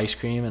me eat ice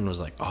cream and was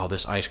like, oh,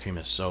 this ice cream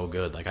is so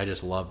good, like I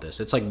just love this.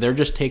 It's like they're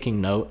just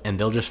taking note, and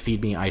they'll just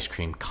feed me ice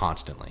cream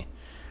constantly.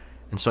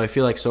 And so I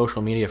feel like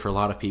social media for a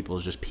lot of people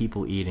is just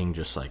people eating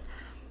just like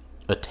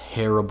a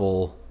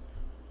terrible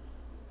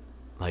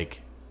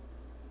like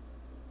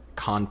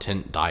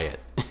content diet,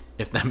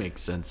 if that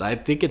makes sense. I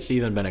think it's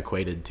even been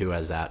equated to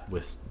as that,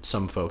 with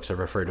some folks have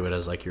referred to it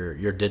as like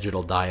your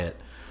digital diet.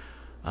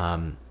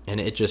 And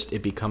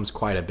it becomes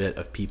quite a bit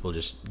of people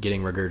just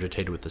getting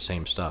regurgitated with the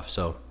same stuff.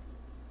 So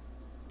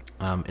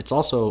it's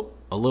also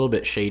a little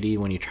bit shady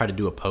when you try to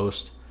do a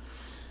post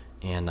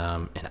and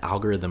an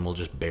algorithm will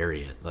just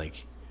bury it.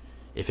 Like,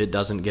 if it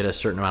doesn't get a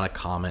certain amount of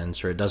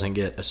comments, or it doesn't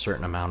get a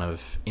certain amount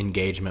of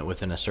engagement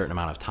within a certain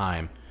amount of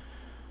time,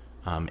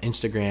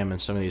 Instagram and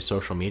some of these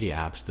social media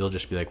apps, they'll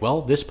just be like,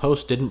 well, this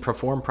post didn't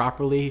perform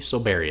properly, so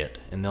bury it.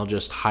 And they'll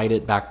just hide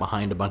it back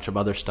behind a bunch of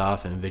other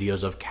stuff and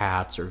videos of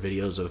cats or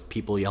videos of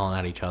people yelling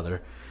at each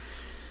other.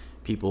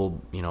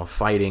 People,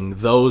 fighting.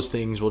 Those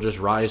things will just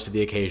rise to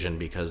the occasion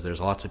because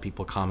there's lots of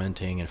people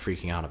commenting and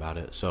freaking out about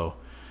it. So,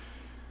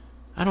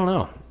 I don't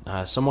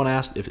know. Someone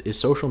asked, is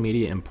social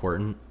media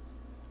important?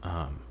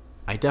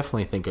 I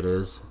definitely think it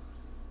is.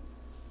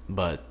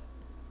 But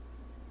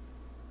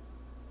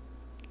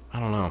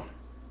I don't know.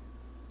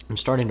 I'm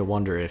starting to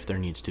wonder if there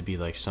needs to be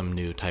like some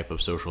new type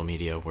of social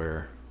media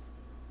where,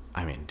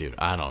 I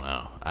don't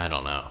know.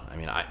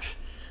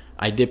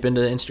 I dip into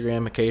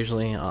Instagram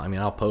occasionally.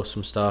 I'll post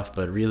some stuff,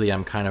 but really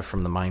I'm kind of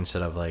from the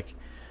mindset of like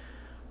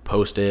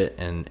post it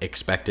and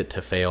expect it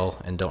to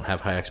fail and don't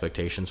have high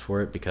expectations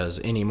for it, because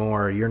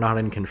anymore you're not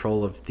in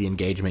control of the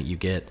engagement you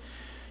get.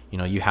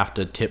 You have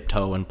to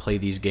tiptoe and play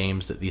these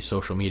games that these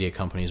social media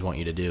companies want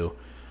you to do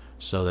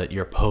so that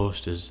your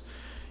post is,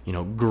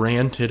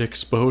 granted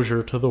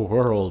exposure to the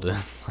world.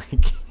 And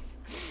like,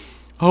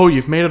 oh,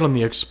 you've made it on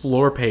the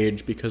explore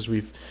page because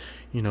we've,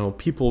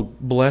 people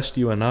blessed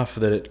you enough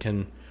that it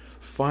can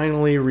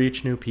finally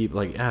reach new people.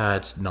 Like,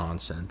 it's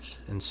nonsense.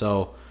 And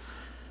so,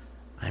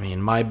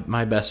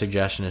 my best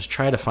suggestion is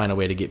try to find a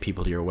way to get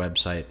people to your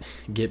website,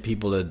 get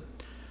people to,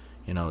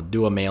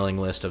 do a mailing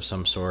list of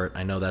some sort.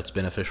 I know that's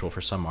beneficial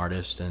for some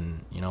artists,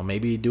 and,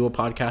 maybe do a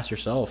podcast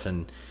yourself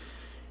and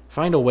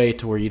find a way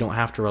to where you don't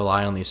have to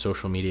rely on these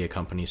social media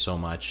companies so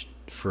much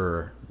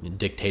for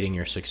dictating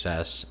your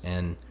success,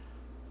 and,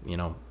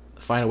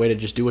 find a way to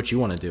just do what you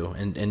want to do,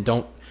 and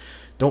don't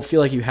feel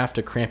like you have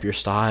to cramp your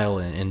style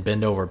and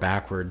bend over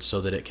backwards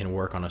so that it can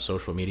work on a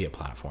social media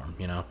platform.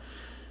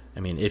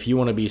 If you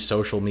want to be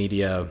social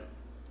media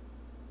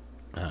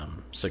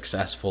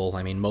successful,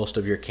 most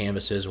of your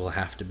canvases will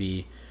have to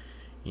be,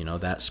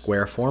 that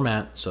square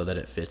format so that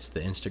it fits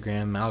the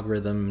Instagram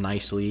algorithm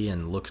nicely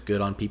and looks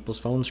good on people's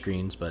phone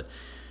screens. But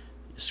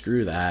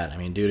screw that.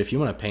 Dude, if you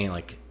want to paint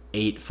like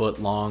 8 foot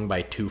long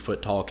by 2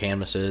 foot tall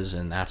canvases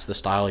and that's the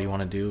style you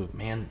want to do,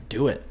 man,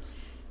 do it.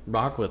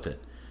 Rock with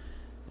it.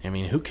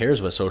 Who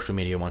cares what social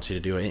media wants you to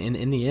do?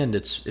 In the end,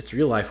 it's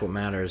real life what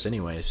matters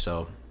anyway.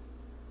 So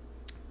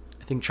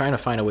I think trying to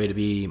find a way to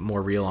be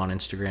more real on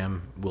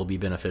Instagram will be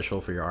beneficial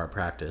for your art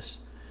practice.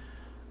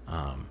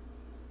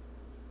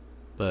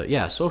 But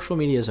yeah, social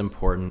media is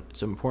important.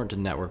 It's important to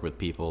network with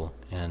people.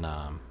 And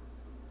I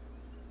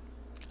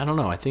don't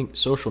know. I think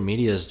social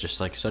media is just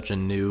like such a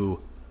new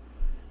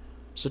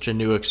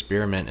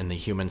experiment in the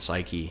human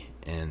psyche.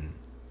 And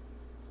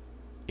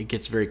it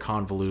gets very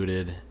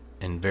convoluted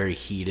and very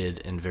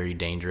heated and very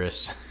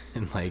dangerous.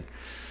 And like,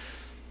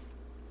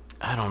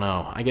 I don't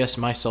know. I guess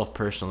myself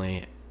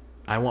personally,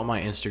 I want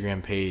my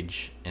Instagram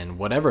page and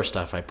whatever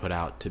stuff I put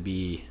out to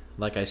be,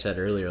 like I said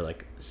earlier,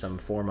 like some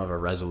form of a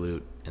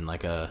resolute and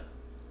like a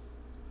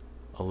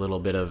little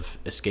bit of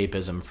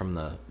escapism from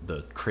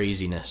the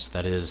craziness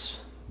that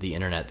is the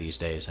internet these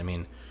days.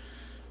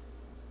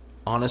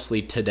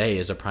 Honestly, today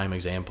is a prime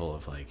example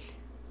of like,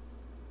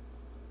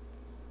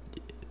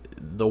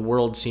 the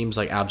world seems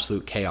like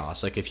absolute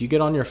chaos. Like if you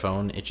get on your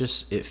phone, it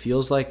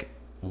feels like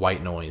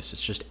white noise.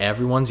 It's just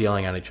everyone's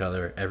yelling at each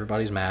other.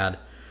 Everybody's mad.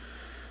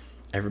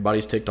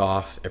 Everybody's ticked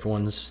off.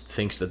 Everyone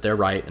thinks that they're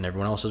right and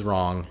everyone else is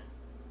wrong.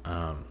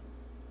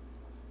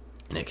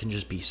 And it can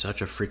just be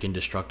such a freaking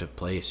destructive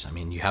place.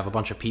 You have a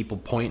bunch of people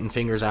pointing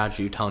fingers at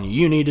you, telling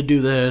you need to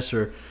do this,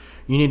 or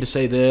you need to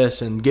say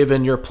this, and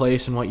given your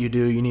place and what you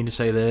do, you need to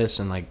say this.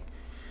 And like,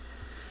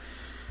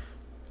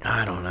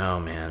 I don't know,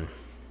 man.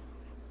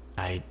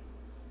 I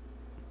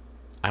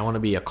want to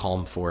be a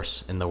calm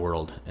force in the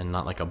world and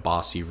not like a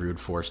bossy, rude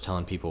force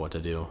telling people what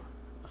to do.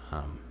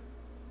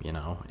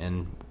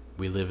 And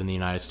we live in the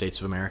United States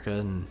of America,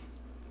 and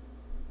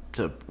it's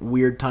a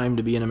weird time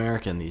to be an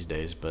American these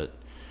days, but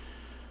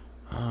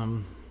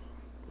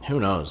who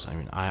knows?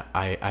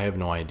 I have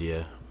no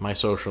idea. My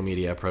social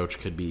media approach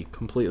could be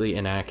completely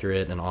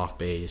inaccurate and off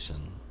base,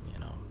 and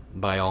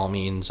by all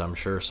means, I'm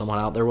sure someone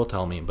out there will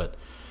tell me, but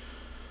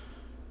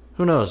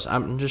who knows?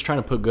 I'm just trying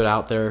to put good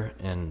out there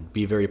and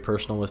be very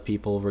personal with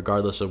people,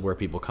 regardless of where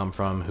people come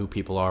from, who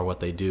people are, what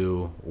they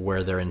do,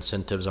 where their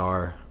incentives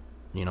are.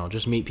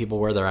 Just meet people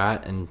where they're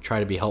at and try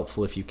to be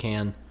helpful if you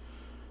can.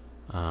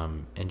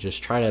 And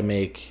just try to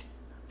make,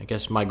 I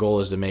guess my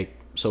goal is to make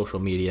social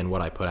media and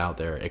what I put out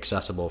there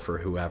accessible for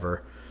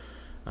whoever.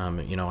 I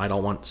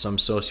don't want some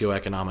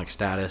socioeconomic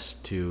status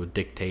to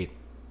dictate,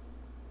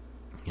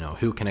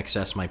 who can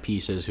access my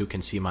pieces, who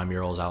can see my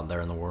murals out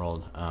there in the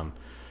world.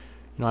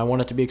 I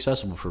want it to be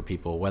accessible for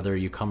people, whether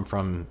you come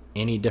from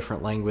any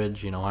different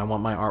language. I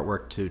want my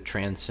artwork to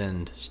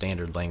transcend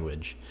standard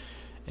language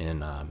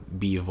and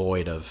be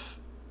void of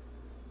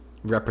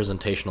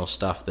representational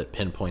stuff that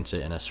pinpoints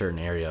it in a certain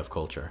area of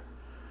culture.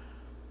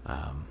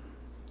 I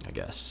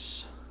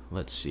guess.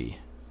 Let's see.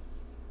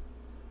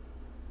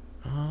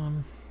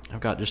 I've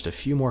got just a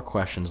few more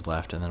questions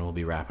left, and then we'll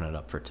be wrapping it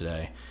up for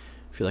today.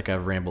 I feel like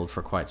I've rambled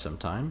for quite some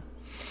time.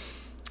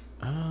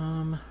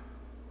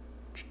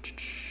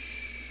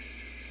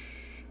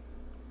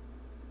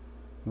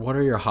 What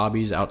are your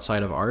hobbies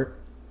outside of art?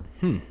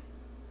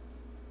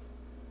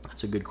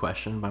 That's a good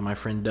question by my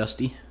friend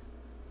Dusty.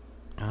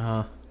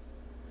 Uh,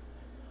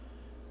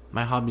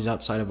 my hobbies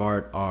outside of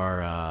art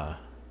are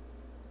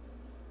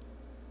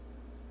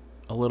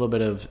a little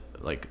bit of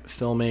like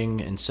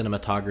filming and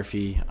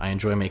cinematography. I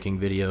enjoy making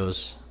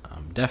videos.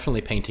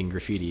 Definitely painting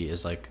graffiti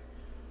is like,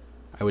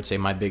 I would say,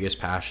 my biggest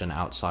passion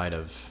outside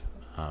of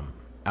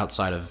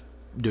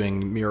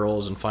doing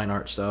murals and fine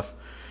art stuff.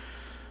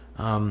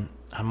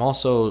 I'm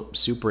also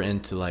super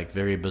into like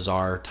very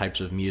bizarre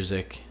types of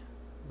music.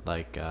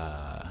 Like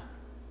I've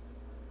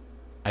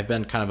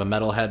been kind of a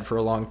metalhead for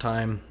a long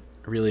time.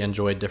 I really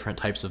enjoyed different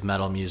types of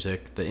metal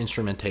music, the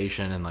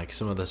instrumentation, and like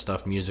some of the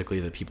stuff musically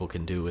that people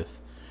can do with,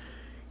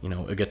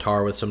 a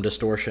guitar with some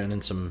distortion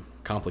and some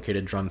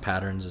complicated drum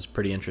patterns is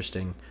pretty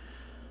interesting.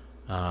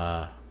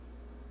 So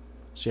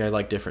yeah, I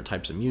like different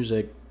types of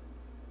music.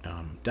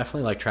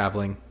 Definitely like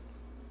traveling.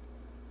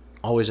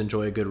 Always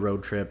enjoy a good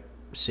road trip,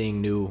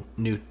 seeing new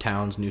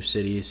towns, new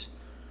cities.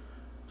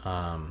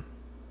 I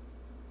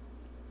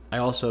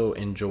also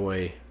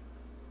enjoy,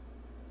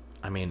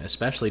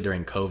 especially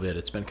during COVID,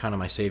 it's been kind of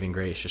my saving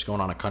grace, just going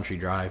on a country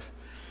drive.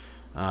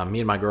 Me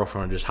and my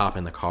girlfriend would just hop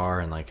in the car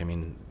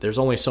and there's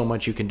only so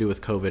much you can do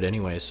with COVID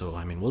anyway. So,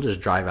 we'll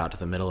just drive out to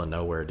the middle of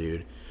nowhere,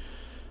 dude.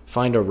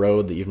 Find a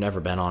road that you've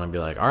never been on and be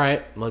like, all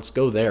right, let's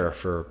go there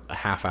for a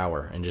half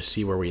hour and just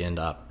see where we end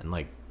up. And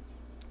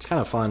it's kind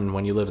of fun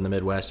when you live in the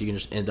Midwest. You can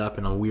just end up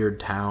in a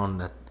weird town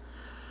that,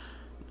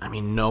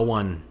 no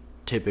one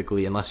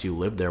typically, unless you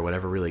live there, would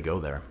ever really go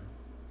there.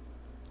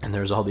 And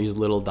there's all these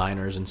little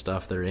diners and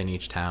stuff that are in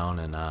each town.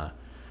 And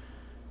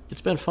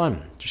it's been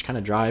fun. Just kind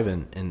of drive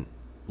and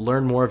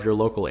learn more of your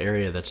local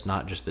area that's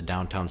not just the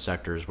downtown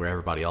sectors where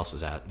everybody else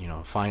is at.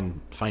 Find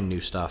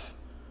new stuff.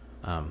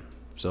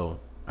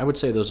 So I would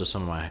say those are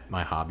some of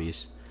my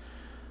hobbies.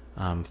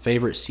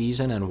 Favorite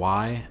season and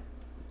why?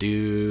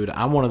 Dude,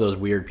 I'm one of those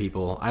weird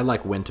people. I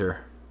like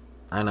winter.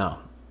 I know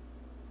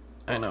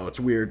it's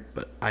weird,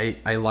 but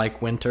I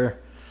like winter.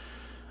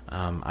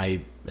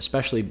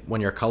 Especially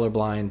when you're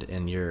colorblind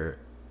and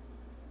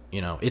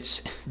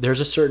there's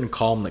a certain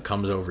calm that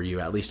comes over you,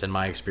 at least in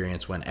my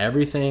experience, when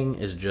everything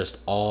is just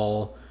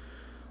all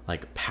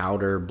like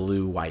powder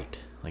blue white.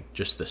 Like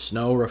just the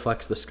snow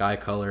reflects the sky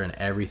color and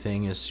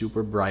everything is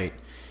super bright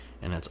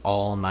and it's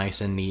all nice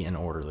and neat and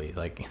orderly.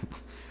 Like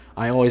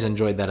I always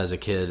enjoyed that as a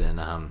kid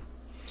and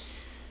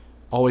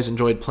always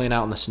enjoyed playing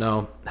out in the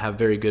snow. Have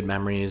very good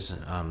memories.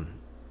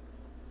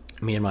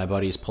 Me and my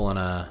buddies pulling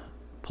a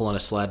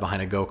sled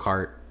behind a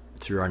go-kart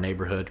through our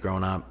neighborhood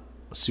growing up.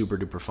 Super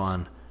duper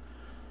fun.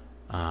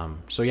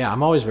 So yeah,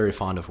 I'm always very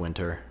fond of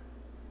winter,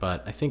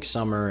 but I think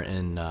summer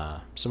and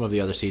some of the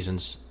other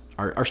seasons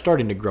are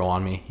starting to grow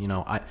on me.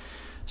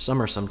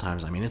 Summer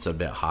sometimes, it's a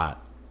bit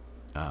hot.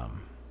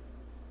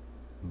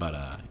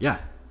 But yeah,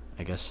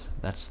 I guess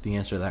that's the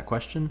answer to that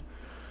question.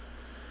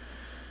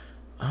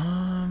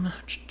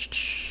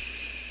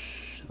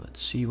 Let's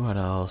see what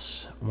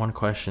else. One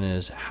question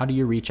is, how do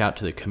you reach out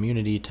to the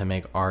community to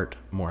make art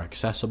more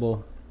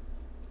accessible?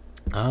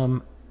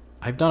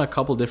 I've done a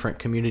couple different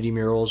community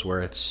murals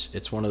where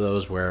it's one of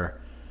those where,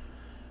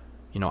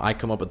 I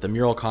come up with the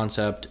mural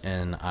concept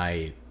and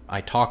I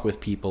talk with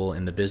people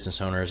and the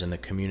business owners in the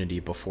community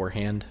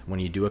beforehand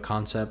when you do a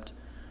concept,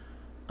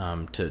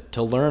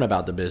 to learn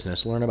about the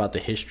business, learn about the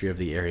history of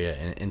the area,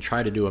 and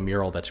try to do a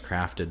mural that's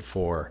crafted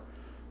for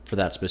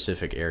that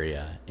specific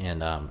area.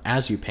 And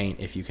as you paint,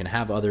 if you can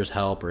have others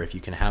help or if you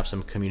can have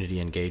some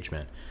community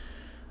engagement,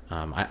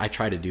 I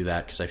try to do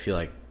that because I feel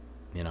like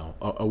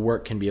a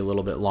work can be a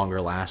little bit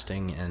longer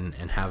lasting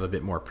and have a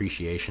bit more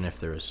appreciation if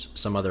there's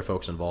some other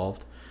folks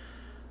involved.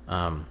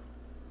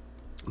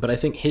 But I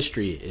think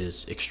history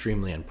is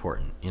extremely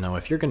important.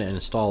 If you're going to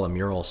install a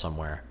mural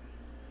somewhere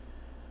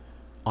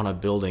on a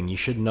building, you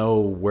should know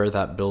where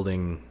that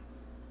building's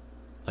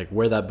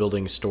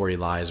story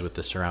lies with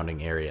the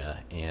surrounding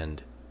area.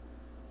 And,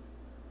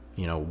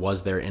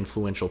 was there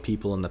influential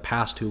people in the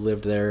past who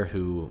lived there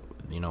who,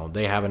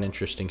 they have an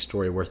interesting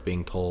story worth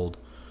being told.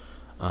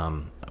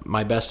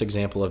 My best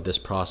example of this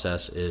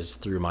process is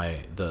through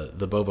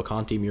the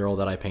Bovacanti mural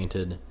that I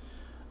painted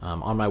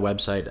on my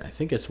website. I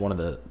think it's one of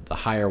the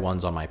higher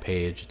ones on my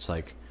page. It's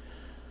like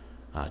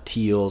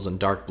teals and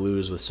dark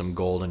blues with some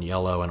gold and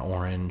yellow and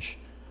orange.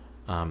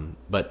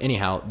 But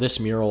anyhow, this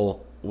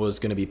mural was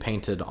going to be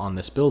painted on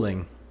this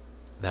building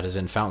that is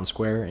in Fountain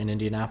Square in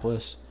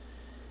Indianapolis.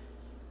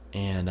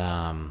 And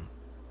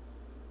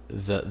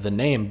the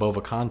name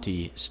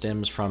Bovacanti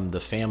stems from the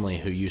family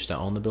who used to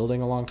own the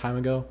building a long time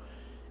ago.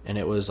 And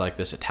it was like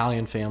this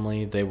Italian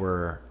family. They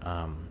were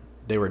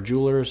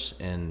jewelers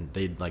and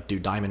they'd do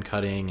diamond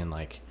cutting and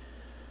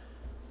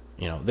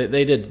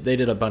they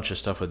did a bunch of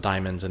stuff with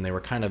diamonds, and they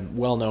were kind of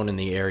well known in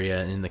the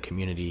area and in the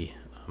community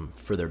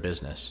for their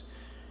business.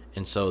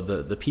 And so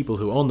the people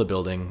who own the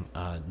building,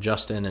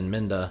 Justin and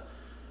Minda,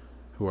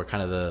 who are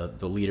kind of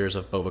the leaders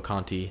of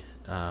Bovacanti,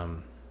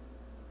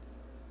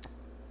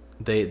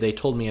 they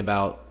told me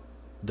about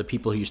the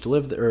people who used to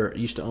live there, or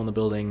used to own the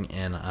building,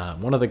 and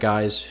one of the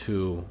guys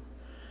who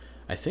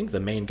I think the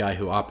main guy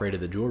who operated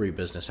the jewelry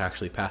business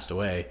actually passed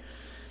away.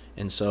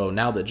 And so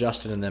now that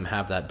Justin and them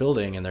have that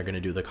building and they're going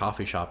to do the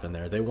coffee shop in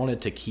there, they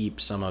wanted to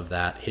keep some of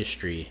that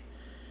history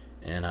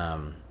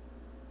and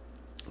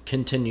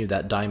continue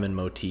that diamond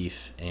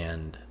motif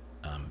and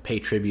pay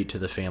tribute to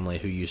the family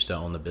who used to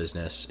own the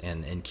business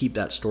and keep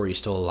that story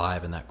still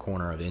alive in that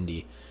corner of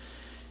Indy.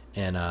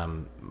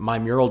 And my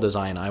mural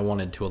design, I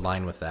wanted to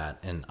align with that.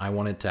 And I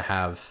wanted to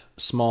have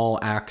small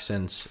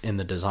accents in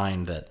the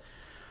design that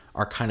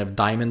are kind of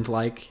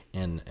diamond-like.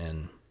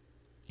 And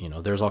you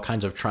know, there's all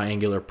kinds of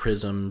triangular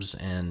prisms.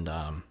 And,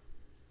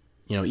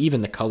 you know,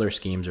 even the color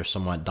schemes are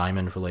somewhat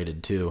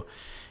diamond-related too.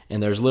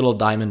 And there's little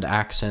diamond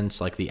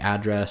accents like the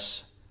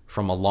address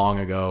from a long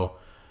ago.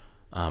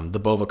 The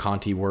Bova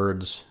Conti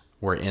words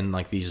were in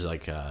like these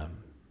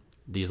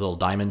little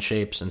diamond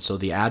shapes, and so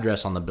the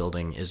address on the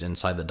building is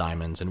inside the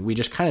diamonds, and we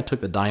just kind of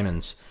took the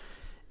diamonds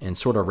and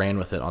sort of ran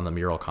with it on the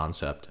mural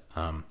concept.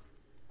 And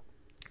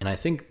I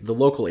think the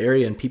local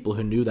area and people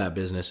who knew that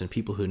business and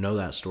people who know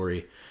that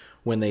story,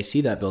 when they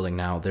see that building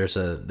now, there's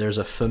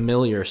a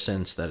familiar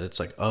sense that it's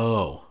like,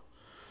 oh,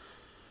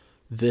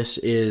 this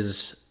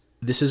is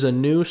a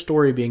new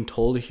story being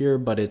told here,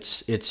 but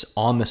it's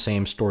on the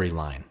same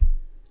storyline.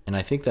 And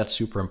I think that's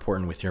super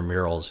important with your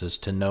murals, is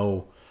to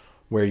know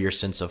where your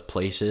sense of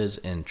place is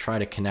and try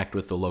to connect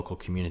with the local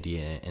community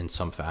in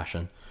some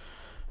fashion.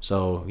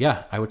 So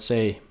yeah, I would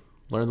say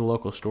learn the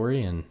local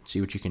story and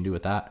see what you can do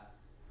with that.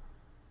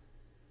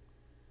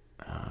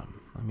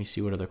 Let me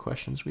see what other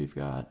questions we've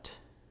got.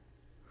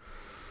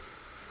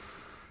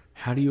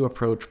 How do you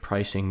approach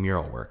pricing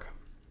mural work?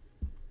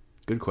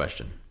 Good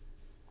question.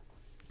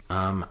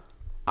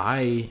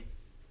 I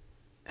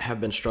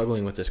have been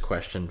struggling with this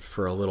question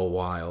for a little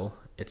while.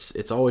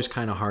 It's always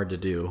kind of hard to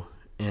do,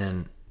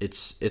 and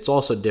it's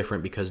also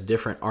different because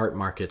different art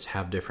markets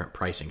have different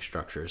pricing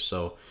structures.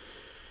 So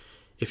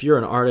if you're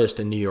an artist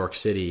in New York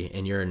City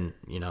and you're an,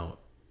 you know,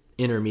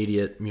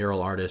 intermediate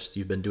mural artist,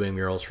 you've been doing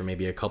murals for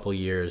maybe a couple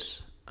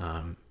years,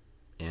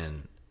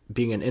 and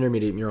being an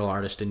intermediate mural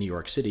artist in New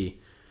York City,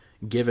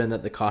 given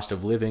that the cost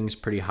of living is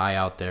pretty high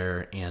out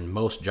there and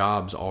most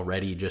jobs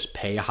already just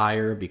pay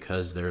higher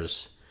because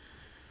there's,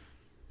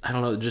 I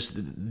don't know, just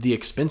the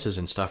expenses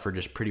and stuff are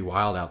just pretty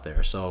wild out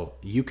there. So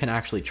you can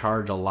actually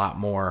charge a lot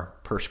more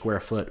per square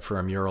foot for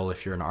a mural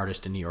if you're an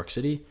artist in New York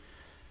City.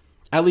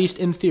 At least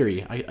in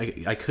theory.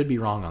 I could be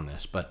wrong on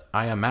this, but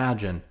I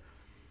imagine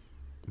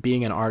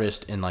being an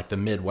artist in like the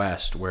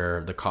Midwest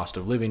where the cost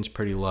of living is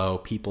pretty low,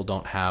 people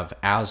don't have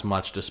as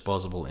much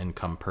disposable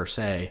income per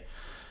se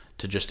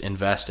to just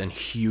invest in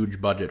huge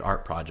budget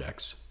art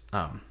projects.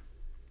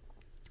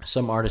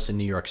 Some artists in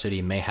New York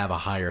City may have a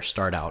higher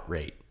start out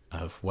rate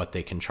of what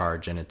they can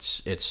charge, and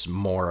it's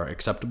more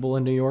acceptable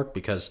in New York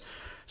because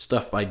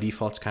stuff by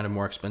default is kind of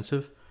more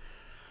expensive.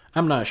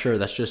 I'm not sure.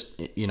 That's just,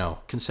 you know,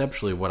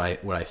 conceptually what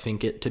I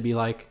think it to be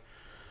like.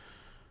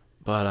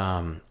 But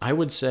I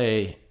would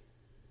say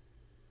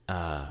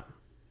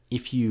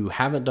if you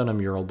haven't done a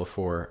mural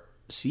before,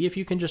 see if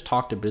you can just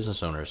talk to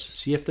business owners.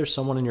 See if there's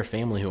someone in your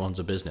family who owns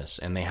a business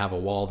and they have a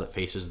wall that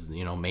faces,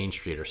 you know, Main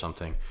Street or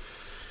something.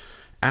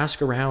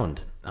 Ask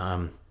around.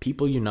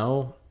 People you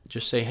know,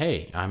 just say,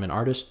 hey, I'm an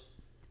artist.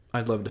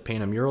 I'd love to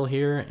paint a mural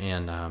here.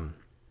 And I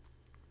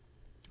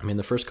mean,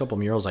 the first couple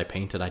murals I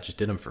painted, I just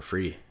did them for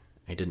free.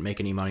 I didn't make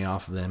any money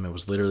off of them. It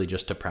was literally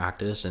just to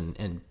practice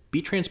and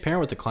be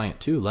transparent with the client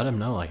too. Let them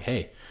know, like,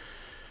 hey,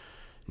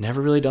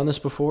 never really done this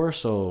before.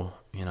 So,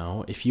 you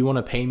know, if you want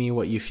to pay me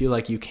what you feel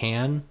like you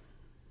can,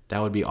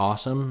 that would be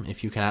awesome.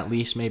 If you can at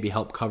least maybe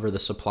help cover the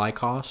supply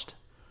cost,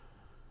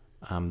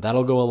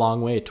 that'll go a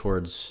long way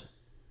towards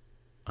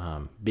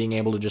being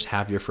able to just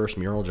have your first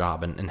mural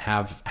job and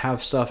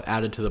have stuff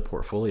added to the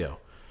portfolio.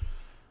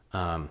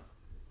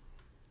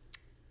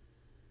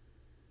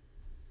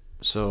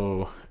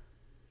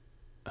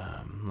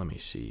 Let me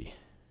see.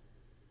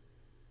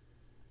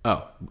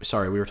 Oh,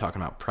 sorry, we were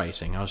talking about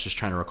pricing. I was just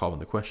trying to recall what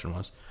the question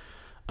was.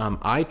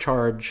 I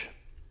charge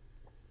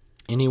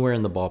anywhere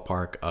in the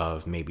ballpark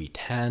of maybe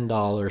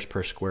 $10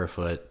 per square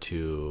foot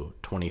to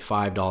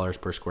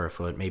 $25 per square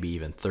foot, maybe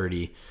even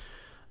 $30,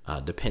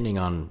 depending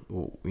on,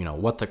 you know,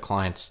 what the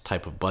client's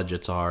type of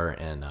budgets are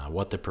and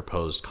what the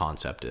proposed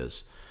concept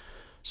is.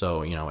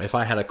 So, you know, if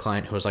I had a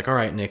client who was like, all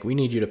right, Nick, we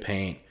need you to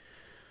paint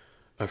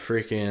a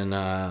freaking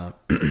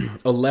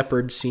a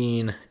leopard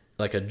scene,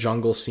 like a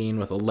jungle scene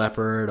with a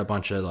leopard, a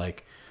bunch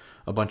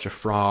of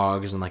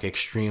frogs and like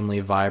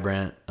extremely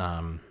vibrant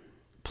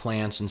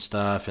plants and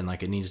stuff, and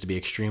like it needs to be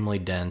extremely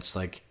dense.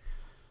 Like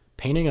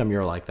painting a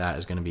mural like that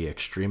is going to be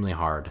extremely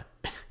hard,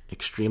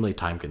 extremely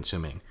time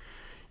consuming.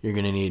 You're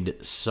going to need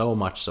so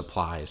much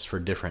supplies for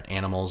different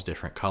animals,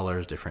 different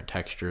colors, different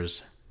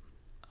textures,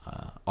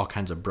 all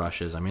kinds of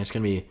brushes. I mean, it's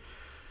going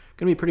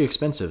to be pretty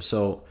expensive.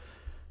 So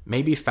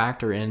maybe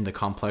factor in the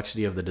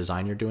complexity of the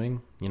design you're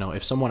doing. You know,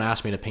 if someone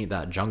asked me to paint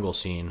that jungle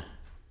scene,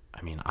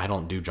 I mean, I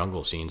don't do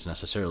jungle scenes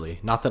necessarily.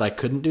 Not that I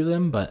couldn't do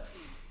them, but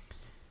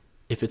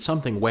if it's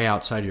something way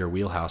outside of your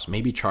wheelhouse,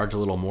 maybe charge a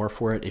little more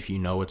for it if you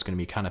know it's going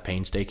to be kind of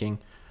painstaking.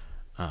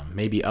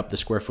 Maybe up the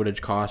square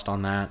footage cost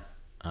on that.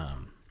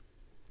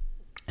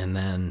 And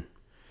then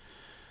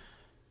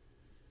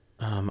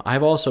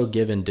I've also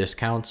given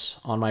discounts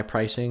on my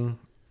pricing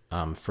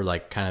for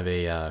like kind of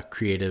a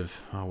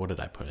creative, what did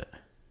I put it?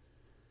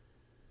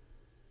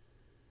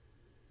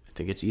 I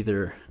think it's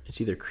either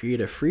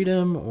creative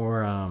freedom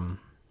or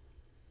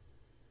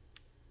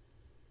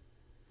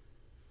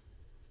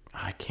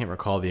I can't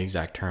recall the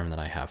exact term that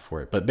I have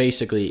for it. But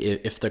basically,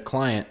 if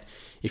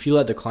you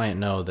let the client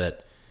know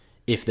that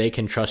if they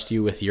can trust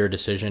you with your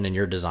decision and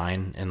your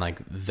design, and like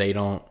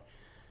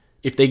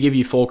if they give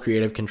you full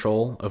creative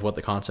control of what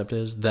the concept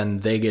is, then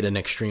they get an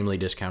extremely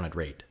discounted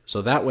rate.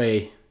 So that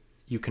way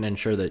you can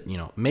ensure that,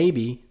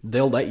 maybe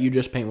they'll let you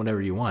just paint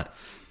whatever you want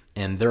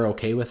and they're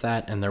okay with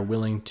that. And they're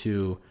willing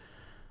to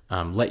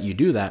let you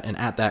do that. And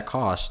at that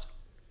cost,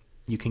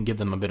 you can give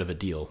them a bit of a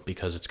deal,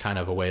 because it's kind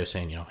of a way of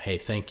saying, hey,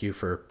 thank you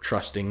for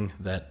trusting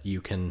that you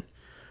can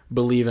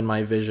believe in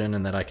my vision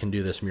and that I can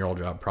do this mural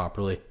job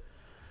properly.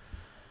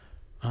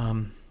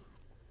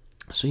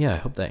 So yeah, I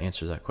hope that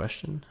answers that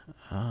question.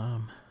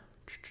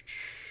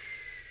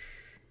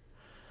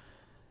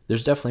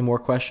 There's definitely more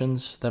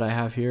questions that I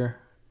have here.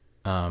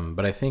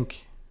 But I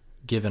think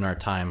given our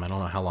time, I don't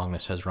know how long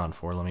this has run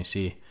for. Let me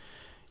see.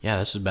 Yeah,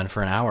 this has been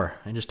for an hour.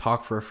 I just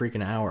talked for a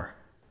freaking hour.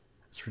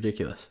 It's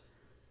ridiculous.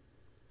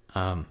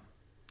 So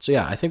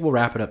yeah, I think we'll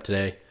wrap it up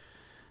today.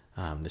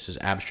 This is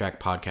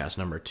Abstract Podcast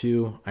number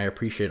 2. I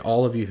appreciate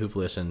all of you who've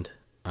listened.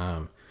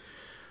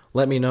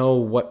 Let me know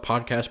what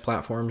podcast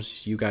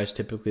platforms you guys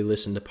typically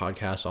listen to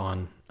podcasts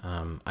on.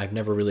 I've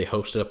never really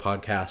hosted a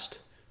podcast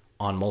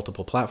on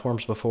multiple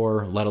platforms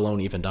before, let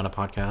alone even done a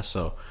podcast.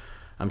 So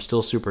I'm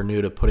still super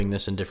new to putting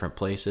this in different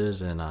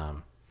places. And,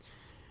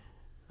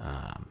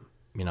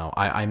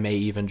 I may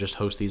even just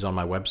host these on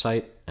my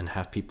website and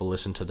have people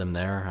listen to them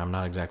there. I'm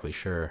not exactly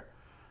sure.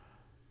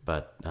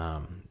 But,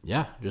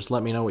 yeah, just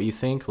let me know what you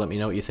think. Let me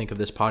know what you think of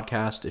this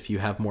podcast. If you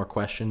have more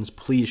questions,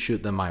 please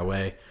shoot them my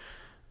way.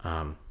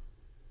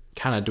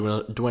 Kind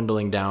of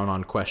dwindling down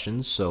on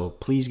questions, so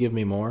please give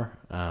me more.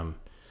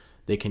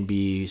 They can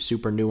be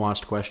super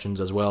nuanced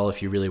questions as well.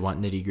 If you really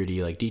want nitty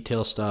gritty, like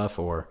detail stuff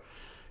or,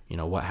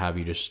 what have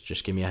you,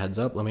 just give me a heads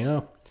up. Let me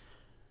know.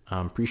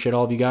 Appreciate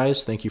all of you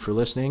guys. Thank you for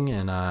listening,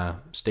 and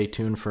stay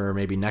tuned for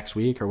maybe next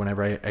week or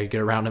whenever I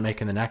get around to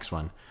making the next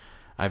one.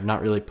 I've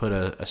not really put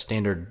a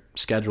standard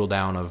schedule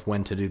down of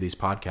when to do these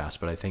podcasts,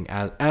 but I think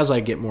as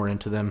I get more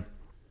into them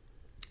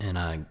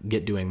and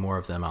get doing more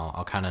of them,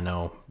 I'll kind of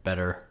know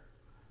better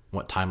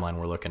what timeline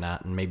we're looking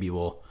at, and maybe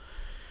we'll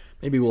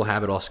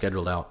have it all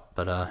scheduled out.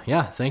 But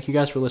yeah, thank you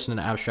guys for listening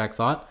to Abstract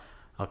Thought.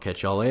 I'll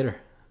catch y'all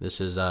later.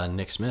 This is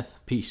Nick Smith.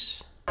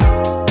 Peace.